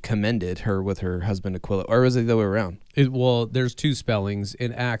commended her with her husband Aquila, or was it the other way around? There's two spellings.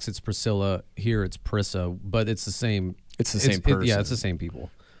 In Acts, it's Priscilla. Here, it's Prissa, but it's the same. It's the same person. It's the same people.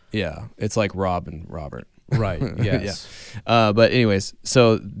 Yeah, it's like Rob and Robert. Right. Yes. But anyways,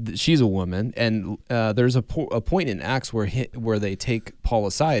 so she's a woman, and there's a point in Acts where they take Paul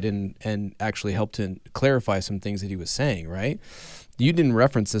aside and actually help to clarify some things that he was saying. Right. You didn't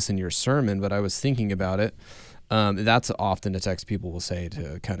reference this in your sermon, but I was thinking about it. That's often a text people will say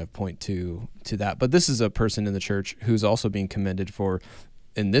to kind of point to that. But this is a person in the church who's also being commended for,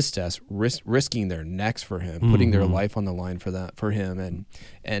 in this test, risking their necks for him, putting their life on the line for him,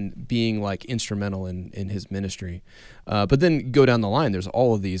 and being like instrumental in his ministry. But then go down the line, there's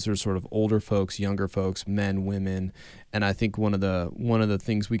all of these. There's sort of older folks, younger folks, men, women, And I think one of the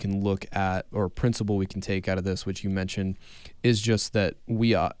things we can look at, or principle we can take out of this, which you mentioned, is just that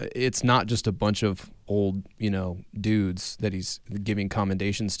it's not just a bunch of old, dudes that he's giving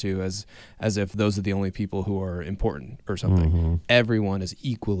commendations to as if those are the only people who are important or something. Mm-hmm. Everyone is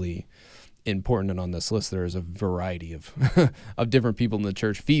equally important, and on this list there is a variety of of different people in the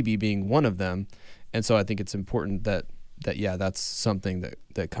church, Phoebe being one of them. And so I think it's important that that's something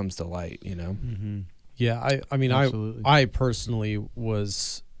that comes to light, Mm-hmm. Yeah, I mean, Absolutely. I personally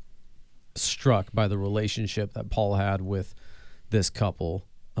was struck by the relationship that Paul had with this couple,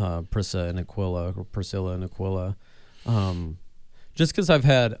 Priscilla and Aquila. Just because I've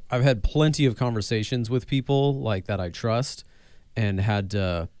had plenty of conversations with people like that I trust, and had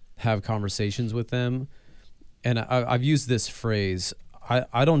to have conversations with them, and I've used this phrase: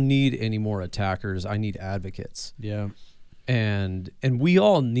 I don't need any more attackers. I need advocates. Yeah. And we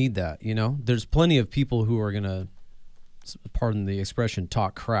all need that, There's plenty of people who are gonna, pardon the expression,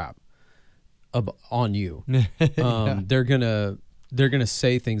 talk crap on you. They're gonna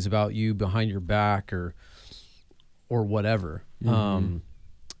say things about you behind your back or whatever. Mm-hmm.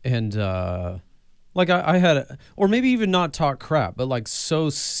 Like I had, or maybe even not talk crap, but like sow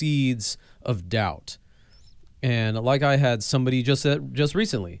seeds of doubt. And like I had somebody just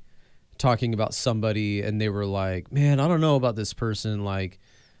recently talking about somebody, and they were like, man, I don't know about this person. Like,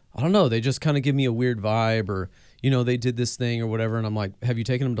 I don't know. They just kind of give me a weird vibe, or, they did this thing or whatever. And I'm like, have you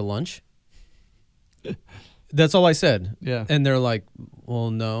taken them to lunch? That's all I said. Yeah. And they're like, well,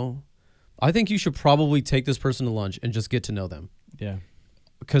 no. I think you should probably take this person to lunch and just get to know them. Yeah.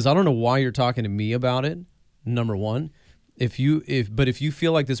 Because I don't know why you're talking to me about it, number one. If you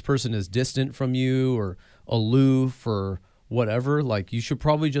feel like this person is distant from you or aloof or whatever, like, you should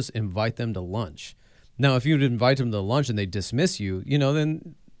probably just invite them to lunch. Now, if you'd invite them to lunch and they dismiss you,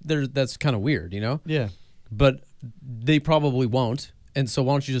 then that's kind of weird, Yeah. But they probably won't. And so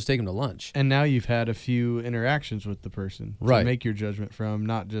why don't you just take them to lunch? And now you've had a few interactions with the person Right. to make your judgment from,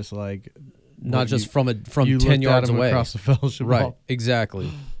 not just like from you 10 looked yards at him away across the fellowship Right, hall.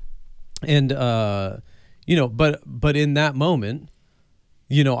 exactly. And but in that moment,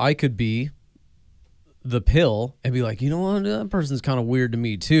 I could be the pill and be like, what, that person's kind of weird to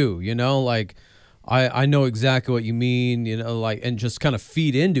me too, like I know exactly what you mean, and just kind of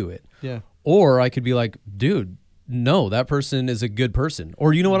feed into it. Yeah. Or I could be like, dude, no, that person is a good person.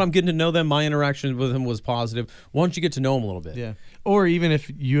 Or what, I'm getting to know them. My interaction with him was positive. Why don't you get to know him a little bit? Yeah. Or even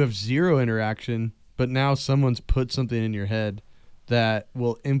if you have zero interaction, but now someone's put something in your head that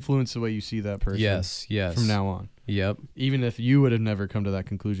will influence the way you see that person. Yes. From now on. Yep. Even if you would have never come to that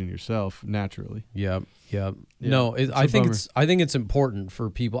conclusion yourself naturally. Yep. Yeah, No, I think it's important for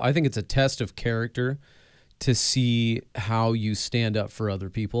people. I think it's a test of character to see how you stand up for other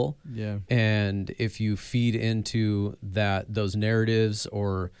people. Yeah. And if you feed into those narratives,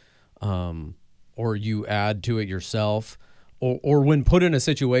 or you add to it yourself, or when put in a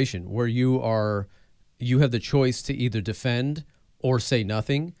situation where you have the choice to either defend or say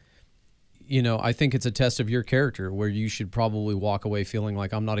nothing, I think it's a test of your character, where you should probably walk away feeling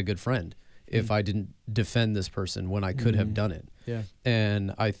like, I'm not a good friend if I didn't defend this person when I could have done it. Yeah.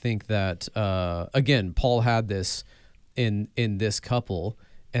 And I think that, again, Paul had this in this couple,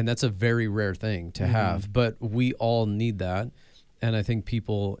 and that's a very rare thing to have, but we all need that. And I think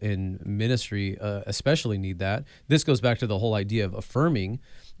people in ministry especially need that. This goes back to the whole idea of affirming,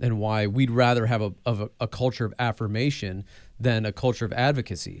 and why we'd rather have a culture of affirmation than a culture of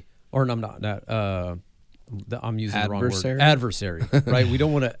advocacy. Or I'm using the wrong word. Adversary, right? We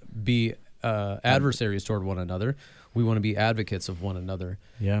don't want to be adversaries toward one another. We want to be advocates of one another.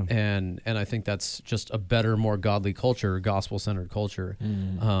 Yeah. And I think that's just a better, more godly culture, gospel-centered culture.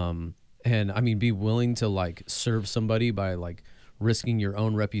 And I mean, be willing to like serve somebody by like risking your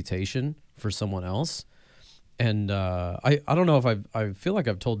own reputation for someone else. And I don't know if I feel like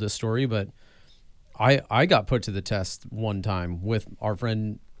I've told this story, but I got put to the test one time with our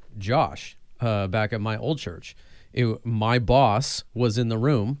friend Josh back at my old church. My boss was in the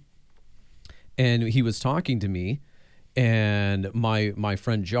room, and he was talking to me, and my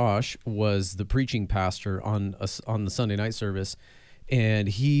friend Josh was the preaching pastor on the Sunday night service, and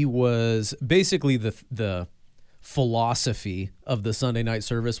he was basically the philosophy of the Sunday night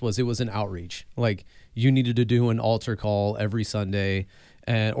service was, it was an outreach. Like, you needed to do an altar call every Sunday,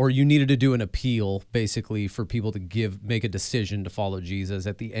 or you needed to do an appeal basically for people to make a decision to follow Jesus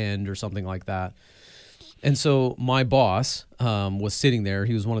at the end or something like that. And so my boss was sitting there.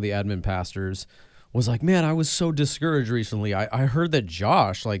 He was one of the admin pastors, was like, man, I was so discouraged recently. I heard that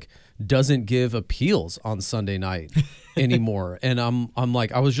Josh like doesn't give appeals on Sunday night anymore. And I'm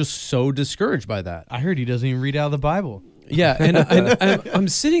like, I was just so discouraged by that. I heard he doesn't even read out of the Bible. Yeah. And I'm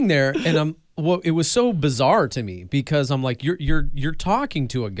sitting there and it was so bizarre to me because I'm like, you're talking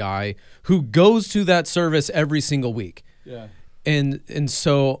to a guy who goes to that service every single week. Yeah. And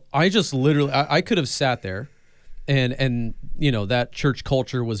so I just literally, I could have sat there and you know, that church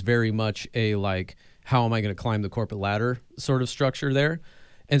culture was very much a like, how am I going to climb the corporate ladder sort of structure there.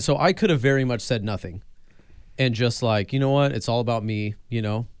 And so I could have very much said nothing and just like, you know what, it's all about me, you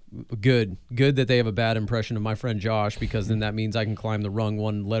know, good that they have a bad impression of my friend Josh, because then that means I can climb the rung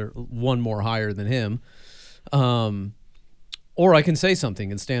one more higher than him. Or I can say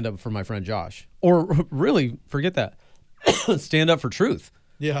something and stand up for my friend Josh, or really forget that. Stand up for truth.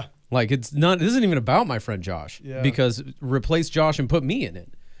 Yeah. Like it isn't even about my friend Josh, because replace Josh and put me in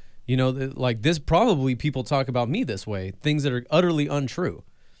it. You know, like this, probably people talk about me this way, things that are utterly untrue.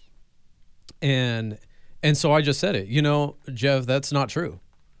 And so I just said it, you know, Jeff, that's not true.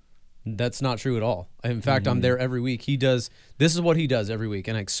 That's not true at all. In fact, I'm there every week. This is what he does every week.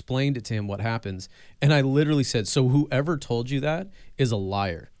 And I explained it to him what happens. And I literally said, so whoever told you that is a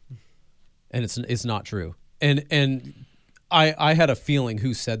liar. And it's not true. And I had a feeling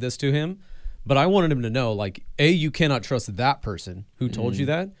who said this to him, but I wanted him to know, like, you cannot trust that person who told you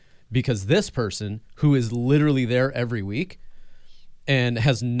that, because this person who is literally there every week and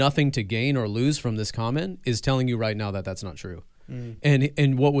has nothing to gain or lose from this comment is telling you right now that that's not true.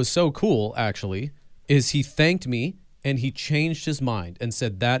 And what was so cool, actually, is he thanked me and he changed his mind and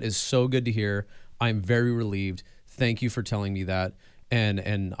said, that is so good to hear. I'm very relieved. Thank you for telling me that.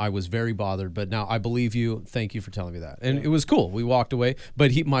 And I was very bothered, but now I believe you. Thank you for telling me that. And it was cool. We walked away,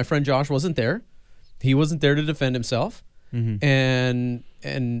 but my friend Josh wasn't there. He wasn't there to defend himself. And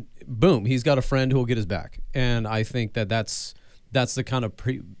boom, he's got a friend who will get his back. And I think that's the kind of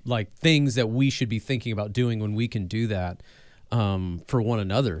things that we should be thinking about doing when we can do that for one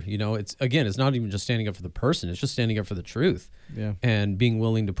another. You know, it's not even just standing up for the person. It's just standing up for the truth. Yeah. And being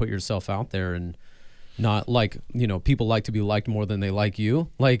willing to put yourself out there, and not like, you know, people like to be liked more than they like you.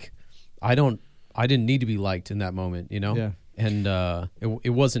 Like, I didn't need to be liked in that moment, you know? Yeah. And it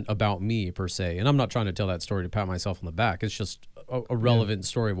wasn't about me per se. And I'm not trying to tell that story to pat myself on the back. It's just a relevant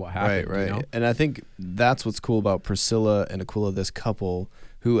story of what happened. Right. You know? And I think that's what's cool about Priscilla and Aquila, this couple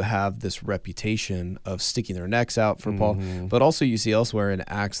who have this reputation of sticking their necks out for Paul. But also you see elsewhere in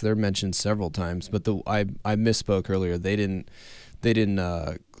Acts, they're mentioned several times. But I misspoke earlier. They didn't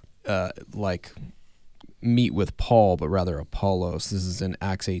meet with Paul, but rather Apollos. This is in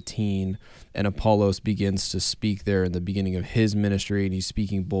Acts 18, and Apollos begins to speak there in the beginning of his ministry, and he's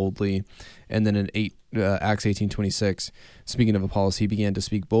speaking boldly. And then in Acts 18:26, speaking of Apollos, he began to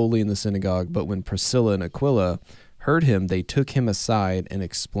speak boldly in the synagogue, but when Priscilla and Aquila heard him, they took him aside and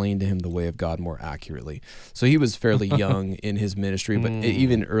explained to him the way of God more accurately. So he was fairly young in his ministry, but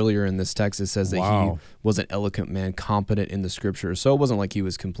even earlier in this text, it says that he was an eloquent man, competent in the scriptures. So it wasn't like he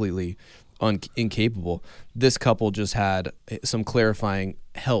was completely incapable. This couple just had some clarifying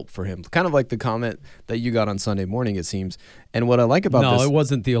help for him, kind of like the comment that you got on Sunday morning, it seems. And what I like about this... No, it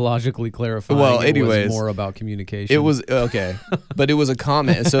wasn't theologically clarifying. Well, anyways, it was more about communication. It was, okay, but it was a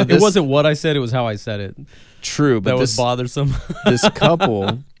comment. So it wasn't what I said, it was how I said it. True, but that was bothersome. This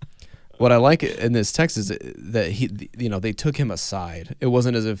couple... What I like in this text is that they took him aside. It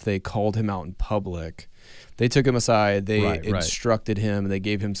wasn't as if they called him out in public. They took him aside. They instructed him. They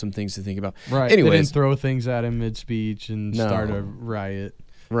gave him some things to think about. Right. Anyways, they didn't throw things at him mid-speech and start a riot.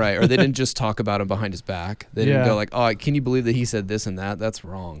 Right. Or they didn't just talk about him behind his back. They didn't go like, oh, can you believe that he said this and that? That's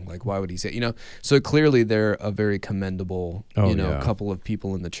wrong. Like, why would he say, So clearly they're a very commendable, couple of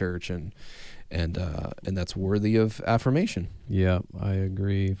people in the church, and that's worthy of affirmation. Yeah, I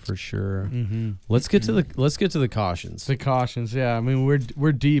agree for sure. Let's get to the cautions. The cautions, yeah. I mean,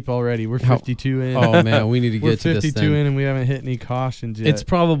 we're deep already. We're 52 in. Oh man, we need to get to this. We're 52 in, and we haven't hit any cautions yet. It's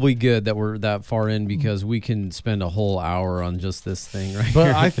probably good that we're that far in, because we can spend a whole hour on just this thing right here.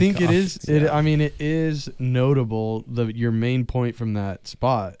 But I think it is. I mean, it is notable. Your main point from that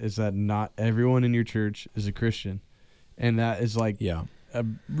spot is that not everyone in your church is a Christian, and that is like a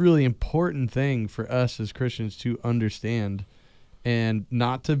really important thing for us as Christians to understand, and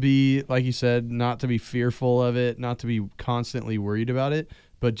not to be, like you said, not to be fearful of it, not to be constantly worried about it,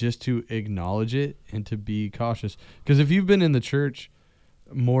 but just to acknowledge it and to be cautious. Because if you've been in the church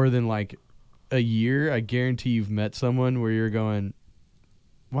more than like a year, I guarantee you've met someone where you're going,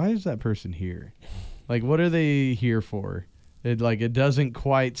 why is that person here? Like, what are they here for? It doesn't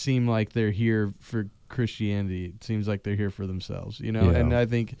quite seem like they're here for Christianity. It seems like they're here for themselves, you know? Yeah. And I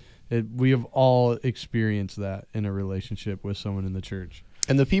think we have all experienced that in a relationship with someone in the church.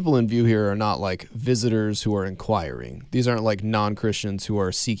 And the people in view here are not like visitors who are inquiring. These aren't like non-Christians who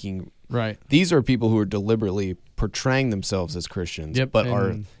are seeking. Right. These are people who are deliberately portraying themselves as Christians, but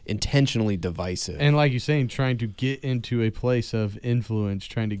are intentionally divisive. And like you're saying, trying to get into a place of influence,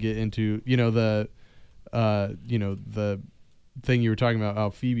 trying to get into, the thing you were talking about, how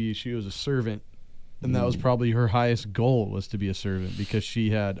Phoebe, she was a servant, and that was probably her highest goal, was to be a servant, because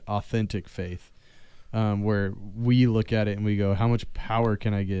she had authentic faith. Where we look at it and we go, how much power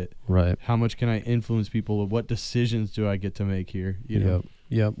can I get? Right. How much can I influence people? What decisions do I get to make here? You know?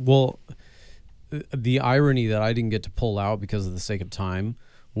 Yeah. Well, the irony that I didn't get to pull out because of the sake of time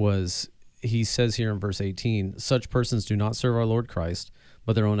was, he says here in verse 18, such persons do not serve our Lord Christ,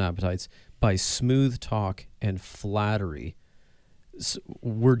 but their own appetites, by smooth talk and flattery. So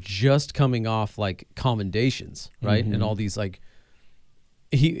we're just coming off like commendations, right? And all these like,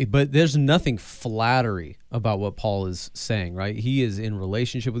 but there's nothing flattery about what Paul is saying, right? He is in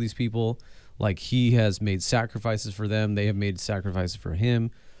relationship with these people. Like, he has made sacrifices for them. They have made sacrifices for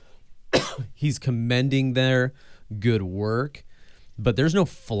him. He's commending their good work, but there's no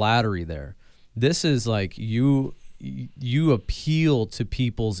flattery there. This is like you appeal to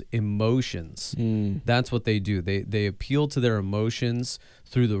people's emotions. That's what they do. They appeal to their emotions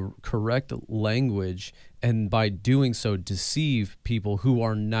through the correct language, and by doing so deceive people who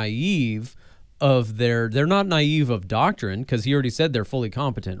are naive of they're not naive of doctrine, because he already said they're fully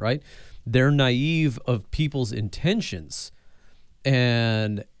competent, right? They're naive of people's intentions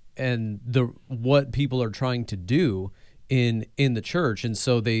and what people are trying to do in the church. And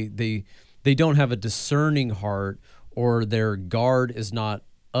so they don't have a discerning heart, or their guard is not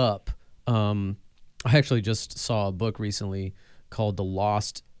up. I actually just saw a book recently called The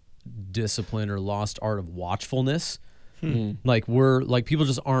Lost Discipline or Lost Art of Watchfulness. Like, people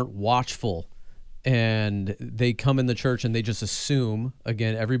just aren't watchful, and they come in the church and they just assume,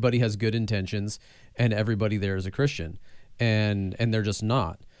 again, everybody has good intentions and everybody there is a Christian, and they're just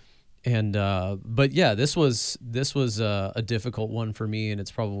not. And but yeah, this was a difficult one for me, and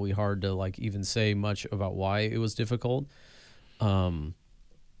it's probably hard to like even say much about why it was difficult, for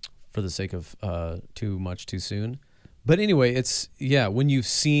the sake of too much too soon. But anyway, it's when you've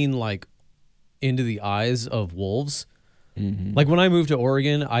seen like into the eyes of wolves. Like, when I moved to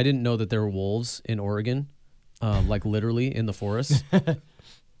Oregon, I didn't know that there were wolves in Oregon, like literally in the forest.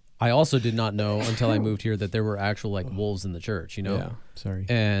 I also did not know until I moved here that there were actual like wolves in the church, you know? Yeah. Sorry.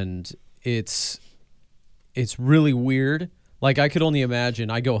 And it's really weird. Like, I could only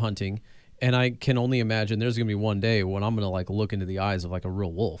imagine, I go hunting, and I can only imagine there's going to be one day when I'm going to like look into the eyes of like a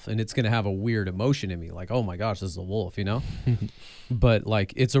real wolf, and it's going to have a weird emotion in me. Like, oh my gosh, this is a wolf, you know? But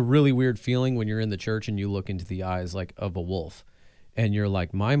like, it's a really weird feeling when you're in the church and you look into the eyes like of a wolf, and you're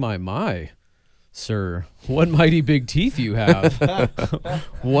like, my, sir, what mighty big teeth you have.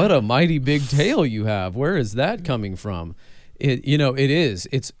 What a mighty big tail you have. Where is that coming from?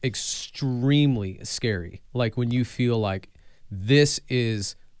 It's extremely scary. Like, when you feel like this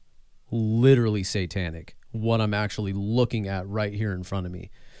is literally satanic, what I'm actually looking at right here in front of me.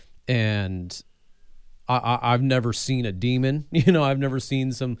 And I've never seen a demon, I've never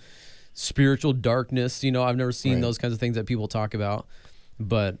seen some spiritual darkness, I've never seen those kinds of things that people talk about,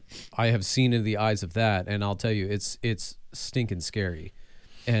 but I have seen in the eyes of that, and I'll tell you, it's stinking scary.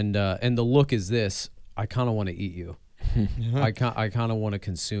 And the look is this: I kind of want to eat you. I kind of want to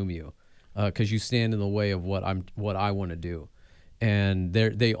consume you, because you stand in the way of what I want to do. And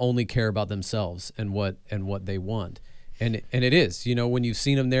they only care about themselves and what they want. And it is, when you've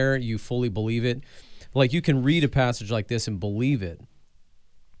seen them there, you fully believe it. Like, you can read a passage like this and believe it,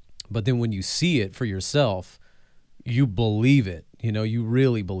 but then when you see it for yourself, you believe it, you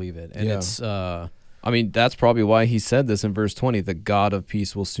really believe it. And it's, that's probably why he said this in verse 20, the God of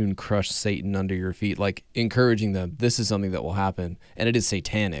peace will soon crush Satan under your feet, like encouraging them, this is something that will happen, and it is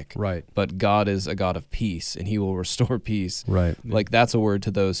satanic. Right. But God is a God of peace, and he will restore peace. Right. Like, that's a word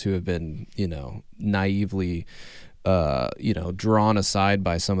to those who have been, naively, drawn aside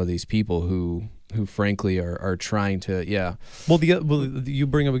by some of these people who frankly are trying to, Well, you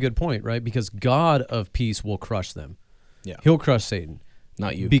bring up a good point, right? Because God of peace will crush them. Yeah. He'll crush Satan.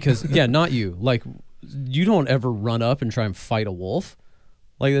 Not you. Because, not you. Like, you don't ever run up and try and fight a wolf.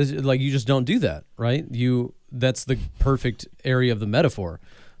 Like you just don't do that, right? That's the perfect area of the metaphor.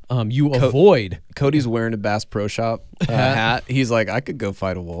 You avoid. Cody's wearing a Bass Pro Shop hat. He's like, I could go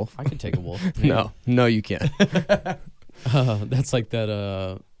fight a wolf. I could take a wolf. No, you can't. That's like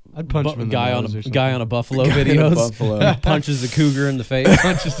that I'd punch him in the guy nose on or a something. guy on a buffalo videos. Buffalo. Punches the cougar in the face.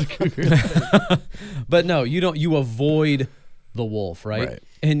 Punches the cougar. But no, you don't. You avoid the wolf, right?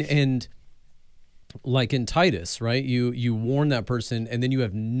 And like in Titus, right? You warn that person, and then you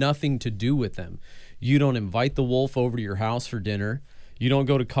have nothing to do with them. You don't invite the wolf over to your house for dinner. You don't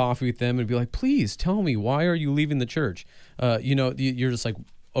go to coffee with them and be like, please tell me, why are you leaving the church? You're just like,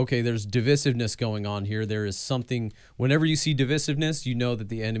 okay, there's divisiveness going on here. There is something. Whenever you see divisiveness, you know that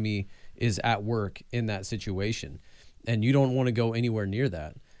the enemy is at work in that situation, and you don't want to go anywhere near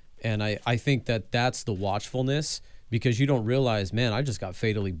that. And I think that that's the watchfulness, because you don't realize, man, I just got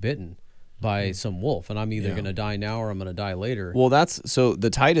fatally bitten by some wolf, and I'm either going to die now or I'm going to die later. Well, so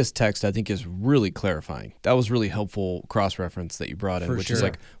the Titus text, I think, is really clarifying. That was really helpful cross-reference that you brought in, which is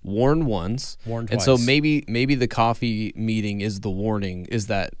like warn once. Warn and twice. so maybe the coffee meeting is the warning, is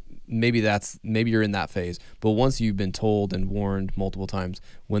that maybe you're in that phase. But once you've been told and warned multiple times,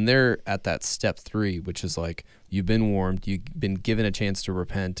 when they're at that step 3, which is like you've been warned, you've been given a chance to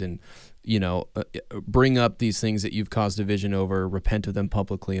repent and bring up these things that you've caused division over, repent of them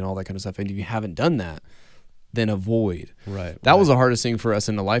publicly and all that kind of stuff. And if you haven't done that, then avoid. Right. That was the hardest thing for us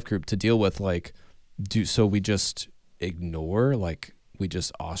in the life group to deal with. Like, so we just ignore, like we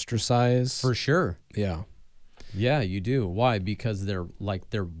just ostracize. For sure. Yeah. Yeah, you do. Why? Because they're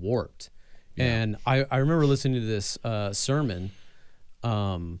warped. Yeah. And I remember listening to this sermon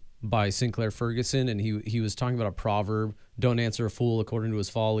by Sinclair Ferguson, and he was talking about a proverb: don't answer a fool according to his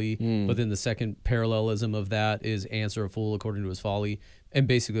folly. But then the second parallelism of that is answer a fool according to his folly. And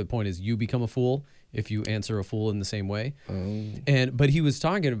basically the point is you become a fool if you answer a fool in the same way. But he was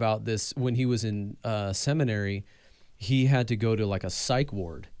talking about this when he was in seminary. He had to go to like a psych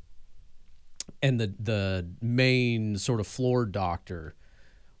ward, and the main sort of floor doctor,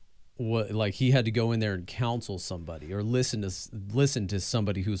 like he had to go in there and counsel somebody or listen to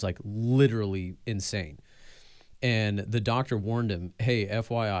somebody who's like literally insane. And the doctor warned him, hey,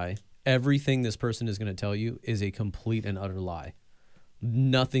 FYI, everything this person is going to tell you is a complete and utter lie.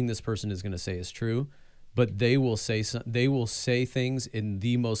 Nothing this person is going to say is true, but they will say things in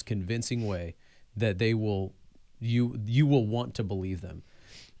the most convincing way that you will want to believe them.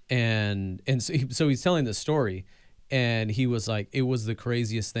 And so he's telling this story, and he was like, it was the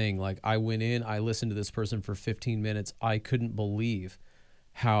craziest thing. Like, I went in, I listened to this person for 15 minutes. I couldn't believe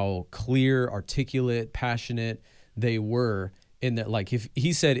how clear, articulate, passionate they were in that. Like, if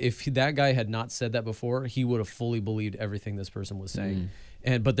that guy had not said that before, he would have fully believed everything this person was saying.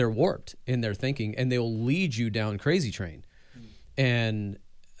 But they're warped in their thinking, and they'll lead you down crazy train. And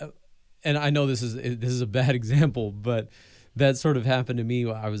I know this is a bad example, but that sort of happened to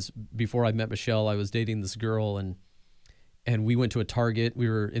me. Before I met Michelle, I was dating this girl, and we went to a Target. We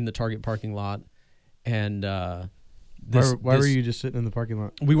were in the Target parking lot, and why were you just sitting in the parking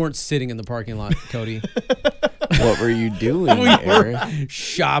lot? We weren't sitting in the parking lot, Cody. What were you doing, Aaron? Were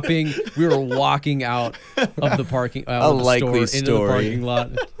shopping. We were walking out of the parking out of the store into the parking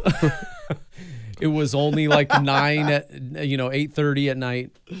lot. It was only like 8:30 at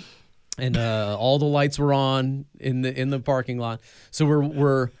night, and all the lights were on in the parking lot. So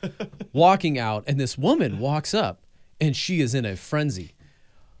we're walking out, and this woman walks up, and she is in a frenzy.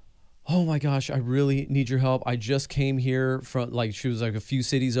 Oh my gosh, I really need your help. I just came here from, like, she was like a few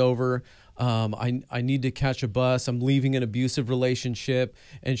cities over. I need to catch a bus. I'm leaving an abusive relationship.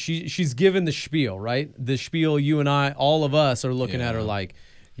 And she's given the spiel, right? The spiel you and I, all of us are looking at her like,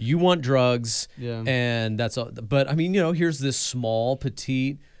 you want drugs. Yeah. And that's all. But I mean, here's this small,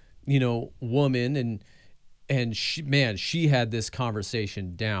 petite, woman, and she had this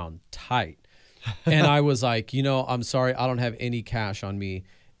conversation down tight. And I was like, I'm sorry, I don't have any cash on me.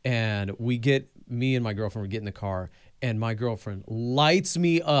 And me and my girlfriend would get in the car, and my girlfriend lights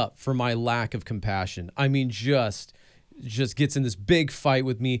me up for my lack of compassion. I mean, just gets in this big fight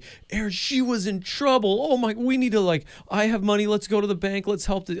with me. Aaron, she was in trouble. Oh my, we need to, I have money. Let's go to the bank. Let's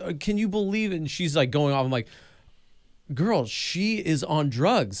help. Can you believe it? And she's like going off. I'm like, girl, she is on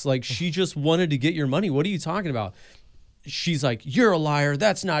drugs. Like, she just wanted to get your money. What are you talking about? She's like, you're a liar.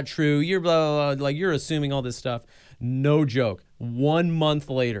 That's not true. You're blah, blah, blah. Like, you're assuming all this stuff. No joke. A month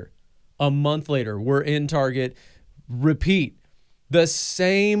later, we're in Target. Repeat. The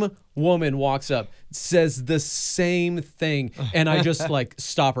same woman walks up, says the same thing. And I just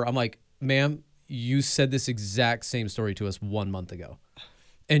stop her. I'm like, ma'am, you said this exact same story to us 1 month ago.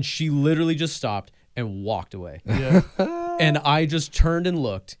 And she literally just stopped and walked away. Yeah. And I just turned and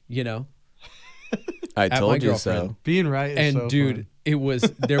looked, I told you so. Being right is and so dude, fun. it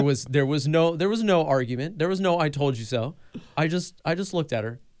was there was no argument. There was no I told you so. I just looked at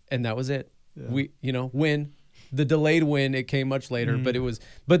her, and that was it. Yeah. We win. the delayed win. It came much later,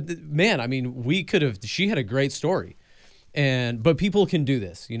 but man, I mean, she had a great story. But people can do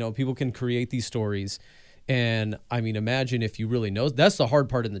this, people can create these stories. And I mean, imagine if you really know, that's the hard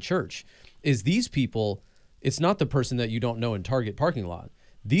part in the church is these people, it's not the person that you don't know in Target parking lot.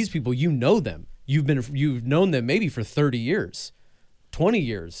 These people, you know them. You've known them maybe for 30 years, 20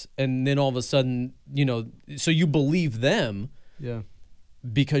 years. And then all of a sudden, so you believe them. Yeah.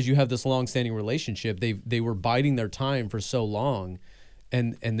 Because you have this long-standing relationship. They were biding their time for so long.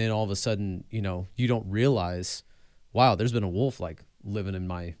 And then all of a sudden, you don't realize, wow, there's been a wolf like living in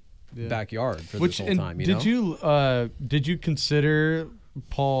my backyard for this whole time. Did you consider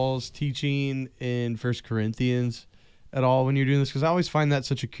Paul's teaching in 1 Corinthians at all when you're doing this? Because I always find that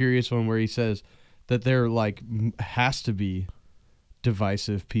such a curious one where he says that there has to be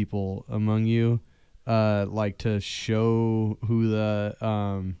divisive people among you, to show who the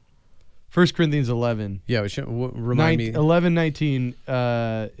 1 Corinthians 11. Yeah, remind me. 11:19.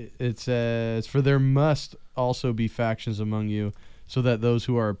 It says, "For there must also be factions among you, so that those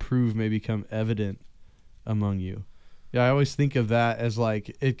who are approved may become evident among you." Yeah, I always think of that as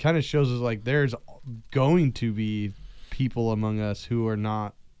it kind of shows us there's going to be people among us who are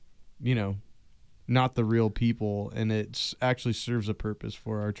not, not the real people, and it actually serves a purpose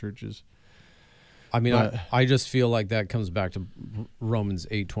for our churches. I mean, I just feel like that comes back to Romans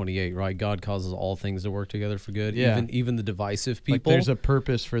 8:28, right? God causes all things to work together for good, even the divisive people. There's a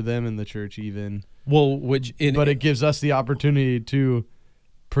purpose for them in the church, even. Well, but it gives us the opportunity to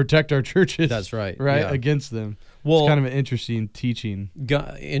protect our churches. That's right, against them. Well, it's kind of an interesting teaching.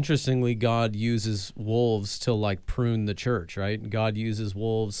 Interestingly, God uses wolves to prune the church, right? God uses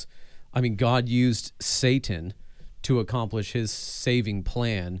wolves. I mean, God used Satan to accomplish his saving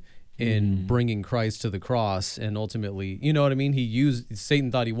plan in bringing Christ to the cross, and ultimately, you know what I mean?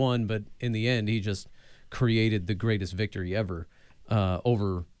 Satan thought he won, but in the end, he just created the greatest victory ever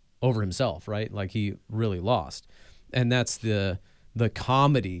over himself, right? He really lost. And that's the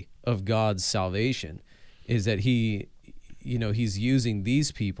comedy of God's salvation, is that he's using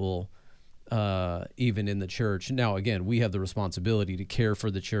these people even in the church. Now, again, we have the responsibility to care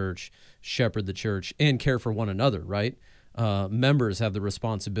for the church, shepherd the church, and care for one another, right? Members have the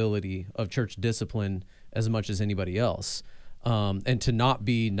responsibility of church discipline as much as anybody else, and to not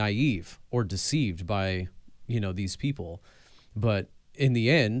be naive or deceived by these people. But in the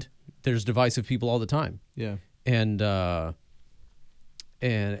end, there's divisive people all the time. Yeah, and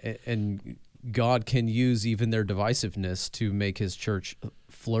God can use even their divisiveness to make his church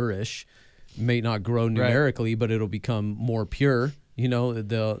flourish. May not grow numerically, but it'll become more pure.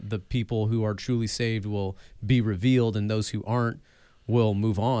 The people who are truly saved will be revealed, and those who aren't will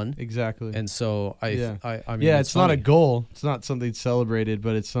move on. Exactly. And so I mean, it's not a goal. It's not something celebrated,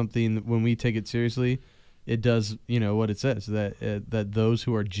 but it's something that when we take it seriously, it does, what it says, that those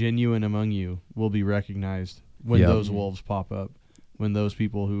who are genuine among you will be recognized when those wolves pop up, when those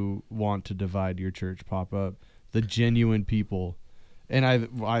people who want to divide your church pop up, the genuine people. And I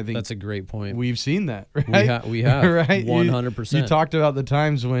think that's a great point. We've seen that, right? We have, right? 100%. You talked about the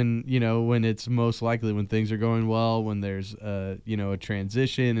times when, when it's most likely, when things are going well, when there's, a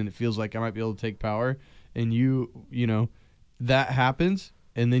transition and it feels like I might be able to take power, and that happens,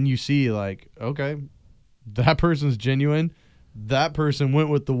 and then you see okay, that person's genuine. That person went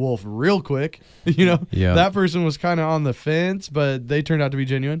with the wolf real quick, That person was kind of on the fence, but they turned out to be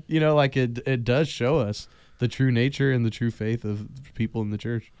genuine. It does show us the true nature and the true faith of people in the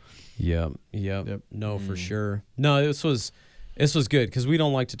church. Yep. No, for sure. No, this was good, because we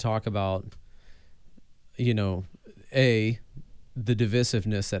don't like to talk about, the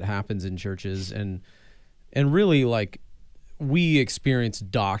divisiveness that happens in churches, and really we experience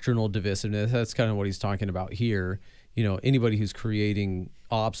doctrinal divisiveness. That's kind of what he's talking about here. Anybody who's creating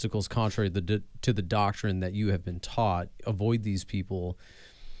obstacles contrary to the doctrine that you have been taught, avoid these people.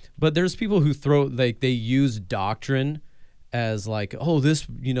 But there's people who they use doctrine as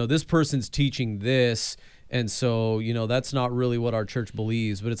this person's teaching this, and so that's not really what our church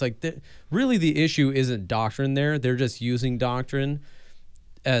believes. But it's really the issue isn't doctrine there. They're just using doctrine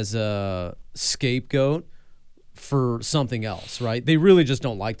as a scapegoat for something else, right? They really just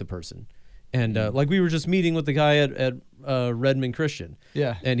don't like the person. And we were just meeting with the guy at Redmond Christian.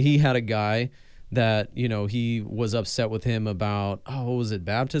 Yeah. And he had a guy that, he was upset with him about, what was it,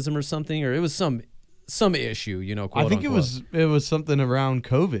 baptism or something? Or it was some issue, quote I think unquote. it was something around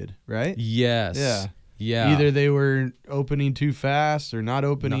COVID, right? Yes. Yeah. Either they were opening too fast or not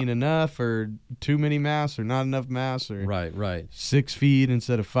opening enough, or too many masks or not enough masks, or right 6 feet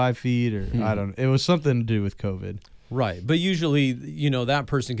instead of 5 feet, or I don't know. It was something to do with COVID. Right. But usually, that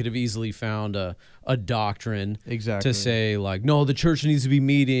person could have easily found a doctrine Exactly. to say, like, no, the church needs to be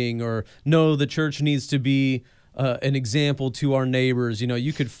meeting, or no, the church needs to be an example to our neighbors.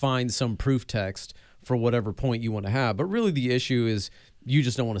 You could find some proof text for whatever point you want to have. But really the issue is you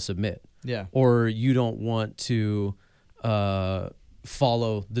just don't want to submit. Yeah. Or you don't want to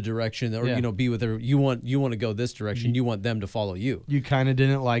follow the direction, or be with her. You want to go this direction. You want them to follow you. You kind of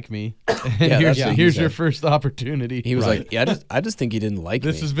didn't like me. Yeah, here's your first opportunity. He was like, yeah, I just think he didn't like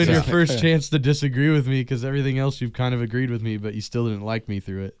me. This has been your first chance to disagree with me, because everything else you've kind of agreed with me, but you still didn't like me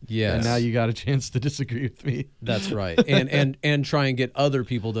through it. Yes. And now you got a chance to disagree with me. That's right. And try and get other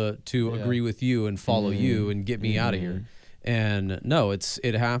people to agree with you and follow you and get me out of here. And no,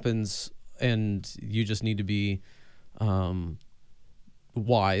 it happens, and you just need to be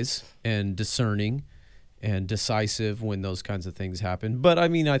wise and discerning and decisive when those kinds of things happen. But I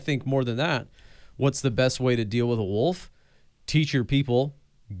mean, I think more than that, what's the best way to deal with a wolf? Teach your people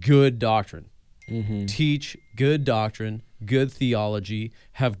good doctrine. Teach good doctrine, good theology,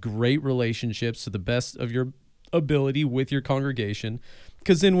 have great relationships to the best of your ability with your congregation.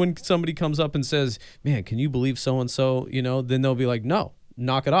 Because then when somebody comes up and says, man, can you believe so-and-so, then they'll be like, no,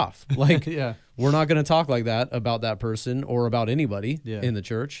 knock it off. Like, we're not going to talk like that about that person or about anybody in the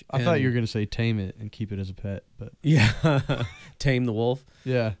church. I thought you were going to say tame it and keep it as a pet, but tame the wolf.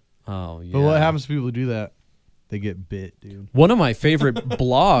 Yeah. Oh, yeah. But what happens to people who do that? They get bit, dude. One of my favorite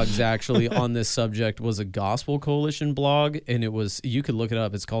blogs actually on this subject was a Gospel Coalition blog, and you could look it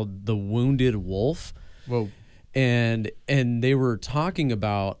up. It's called The Wounded Wolf. Whoa. And they were talking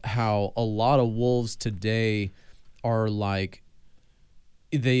about how a lot of wolves today are like,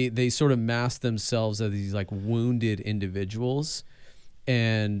 they sort of mask themselves as these like wounded individuals,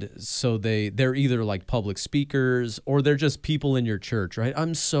 and so they're either like public speakers or they're just people in your church, right?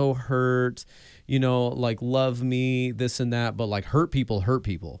 I'm so hurt, like love me, this and that, but like hurt people,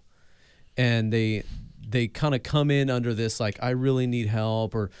 and they kind of come in under this like, I really need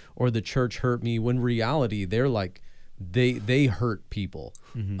help, or the church hurt me, when reality they're like they hurt people.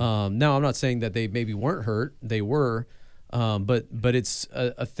 Now I'm not saying that they maybe weren't hurt, they were. But it's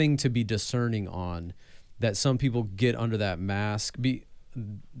a thing to be discerning on, that some people get under that mask,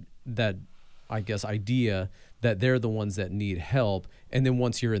 that I guess idea that they're the ones that need help, and then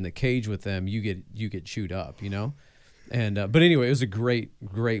once you're in the cage with them, you get chewed up, And but anyway, it was a great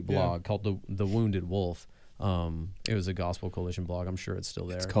blog called the Wounded Wolf. It was a Gospel Coalition blog. I'm sure it's still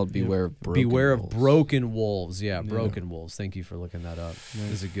there. It's called Beware of Broken Beware Wolves. of Broken Wolves. Yeah, Broken Wolves. Thank you for looking that up.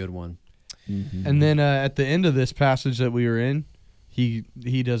 This is a good one. And then at the end of this passage that we were in, he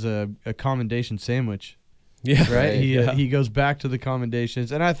does a commendation sandwich. Yeah. Right? He goes back to the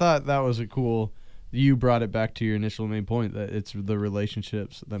commendations, and I thought that was a cool. You brought it back to your initial main point, that it's the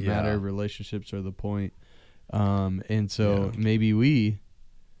relationships that matter. Relationships are the point. And so maybe we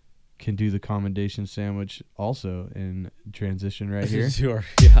can do the commendation sandwich also and transition right here. Sure.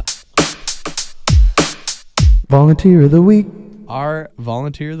 Yeah. Volunteer of the week. Our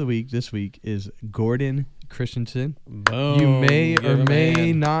volunteer of the week this week is Gordon Christensen. Boom. You may or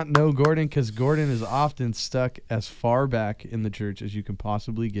may not know Gordon, because Gordon is often stuck as far back in the church as you can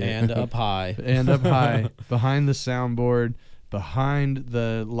possibly get. And up high. And up high, behind the soundboard, behind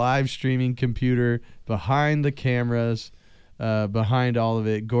the live streaming computer, behind the cameras, behind all of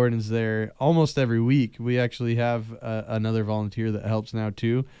it. Gordon's there almost every week. We actually have another volunteer that helps now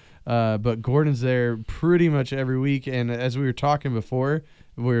too. But Gordon's there pretty much every week. And as we were talking before,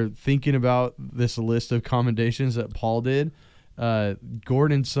 we're thinking about this list of commendations that Paul did.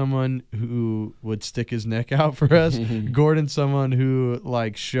 Gordon's someone who would stick his neck out for us. Gordon's someone who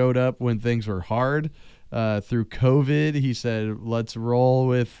like showed up when things were hard. Through COVID, he said, let's roll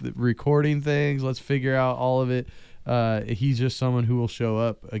with recording things. Let's figure out all of it. He's just someone who will show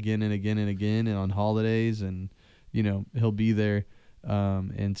up again and again and again, and on holidays, and he'll be there.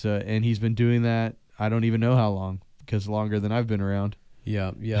 And he's been doing that. I don't even know how long, because longer than I've been around.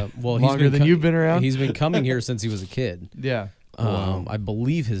 Yeah. Well, longer than you've been around. He's been coming here since he was a kid. Yeah. I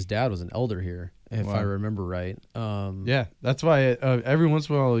believe his dad was an elder here, if I remember right. Yeah, that's why every once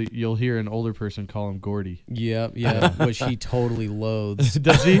in a while you'll hear an older person call him Gordy. Yeah, which he totally loathes.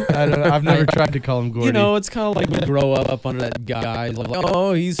 Does he? I don't know. I've never tried to call him Gordy. It's kind of like we grow up under that guy. Like,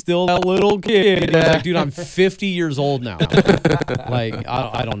 oh, he's still that little kid. It's like, dude, I'm 50 years old now. Like,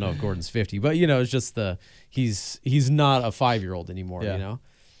 I don't know if Gordon's 50, but it's just he's not a 5-year-old anymore.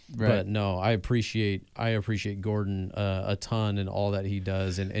 Right. But no, I appreciate Gordon a ton and all that he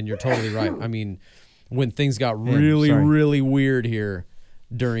does, and you're totally right. I mean, when things got really weird here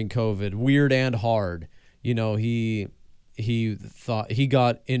during COVID, weird and hard, he thought he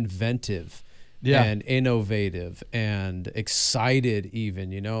got inventive Yeah. And innovative and excited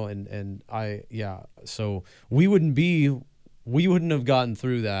even, so we wouldn't have gotten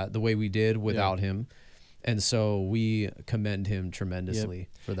through that the way we did without him. And so we commend him tremendously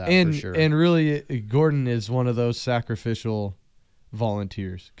for that, for sure. And really, Gordon is one of those sacrificial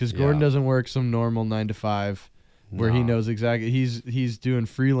volunteers, because Gordon doesn't work some normal 9 to 5 where he knows exactly. He's doing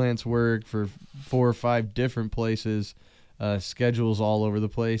freelance work for 4 or 5 different places, schedules all over the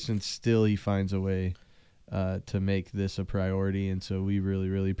place, and still he finds a way to make this a priority. And so we really,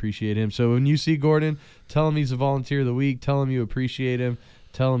 really appreciate him. So when you see Gordon, tell him he's a volunteer of the week. Tell him you appreciate him.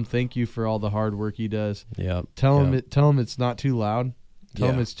 Tell him thank you for all the hard work he does. Yep. Tell him it's not too loud. Tell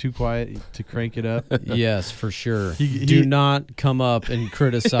him it's too quiet to crank it up. Yes, for sure. Do not come up and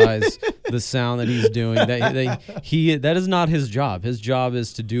criticize the sound that he's doing. That is not his job. His job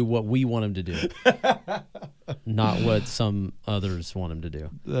is to do what we want him to do, not what some others want him to do.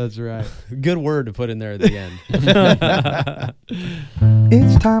 That's right. Good word to put in there at the end.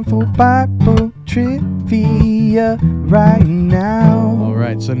 It's time for Bible trivia right now. All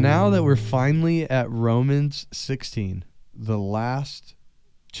right, so now that we're finally at Romans 16, the last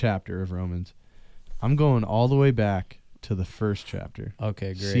chapter of Romans, I'm going all the way back to the first chapter.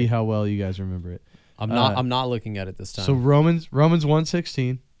 Okay, great. See how well you guys remember it. I'm not looking at it this time. So Romans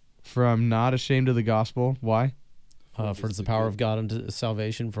 1:16, for I'm not ashamed of the gospel. Why? For it's the power of God unto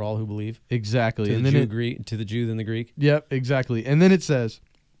salvation for all who believe. Exactly. To and the then to the Jew and the Greek. Yep, exactly. And then it says,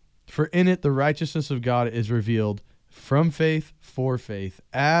 for in it the righteousness of God is revealed from faith for faith,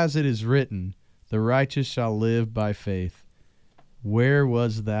 as it is written, the righteous shall live by faith. Where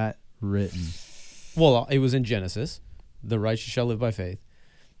was that written? Well, it was in Genesis. The righteous shall live by faith.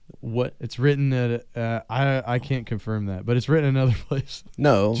 What? It's written at I can't confirm that, but it's written in another place.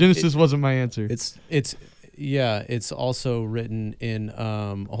 No, Genesis wasn't my answer. It's also written in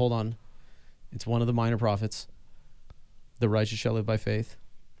hold on. It's one of the minor prophets. The righteous shall live by faith.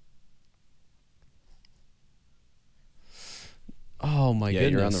 Oh my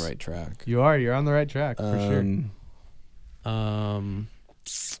goodness. You're on the right track. You're on the right track for sure.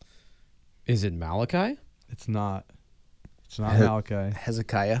 Is it Malachi? It's not Malachi.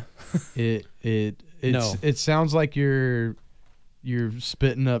 Hezekiah. It sounds like you're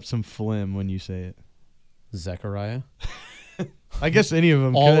spitting up some phlegm when you say it. Zechariah. I guess any of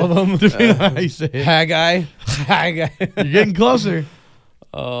them. All of them. Depending on how you say it. Haggai. You're getting closer.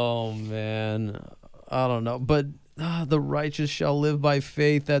 Oh man, I don't know, but the righteous shall live by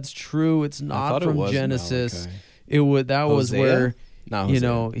faith. That's true. It's not from Genesis. Malachi. It would. That Hosea? was where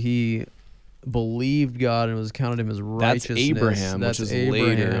Hosea. he believed God and was counted him as righteousness. That's Abraham, which is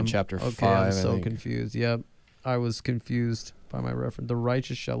later in chapter 5. I'm so confused. Yep, I was confused by my reference. The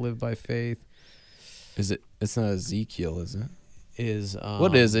righteous shall live by faith. Is it? It's not Ezekiel, is it?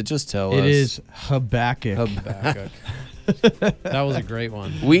 What is it? Just tell us. It is Habakkuk. Habakkuk. That was a great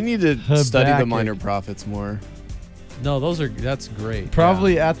one. We need to study the Habakkuk. minor prophets more. No, that's great.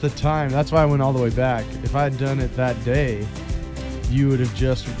 Probably at the time. That's why I went all the way back. If I had done it that day, you would have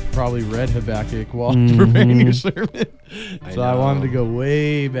just probably read Habakkuk while preparing your sermon. So I wanted to go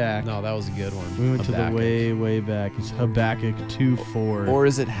way back. No, that was a good one. We went Habakkuk. to the way, way back. It's Habakkuk 2:4. Or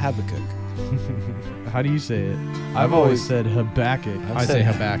is it Habakkuk? How do you say it? I've always said Habakkuk. I say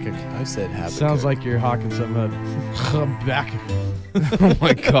Habakkuk. I said Habakkuk. Sounds like you're hawking something up. Habakkuk. Oh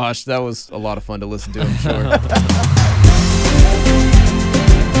my gosh, that was a lot of fun to listen to, I'm sure.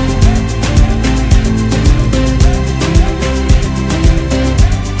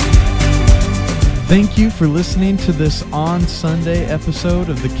 Thank you for listening to this On Sunday episode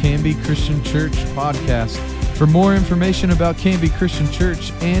of the Canby Christian Church podcast. For more information about Canby Christian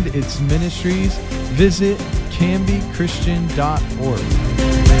Church and its ministries, visit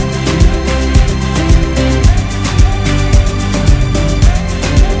canbychristian.org.